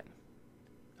is yet.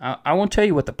 I won't tell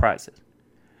you what the prize is.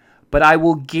 But I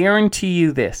will guarantee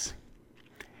you this.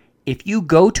 If you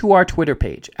go to our Twitter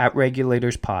page at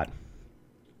RegulatorspOd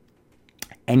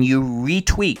and you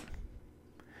retweet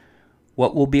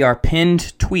what will be our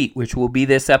pinned tweet, which will be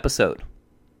this episode,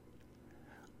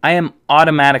 I am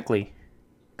automatically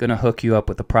going to hook you up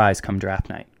with a prize come draft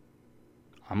night.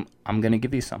 I'm going to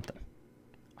give you something.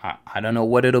 I don't know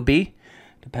what it'll be.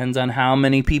 Depends on how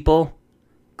many people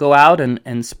go out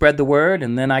and spread the word,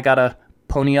 and then I got to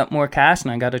pony up more cash,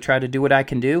 and I got to try to do what I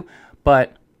can do.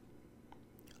 But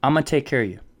I'm going to take care of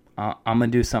you. I'm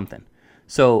going to do something.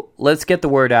 So let's get the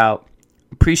word out.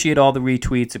 Appreciate all the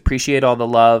retweets. Appreciate all the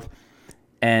love.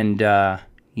 And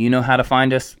you know how to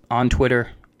find us on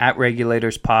Twitter, at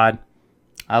RegulatorsPod.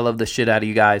 I love the shit out of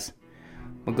you guys.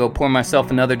 I'll go pour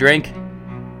myself another drink.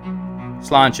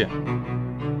 Sláinte.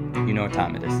 You know what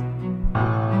time it is.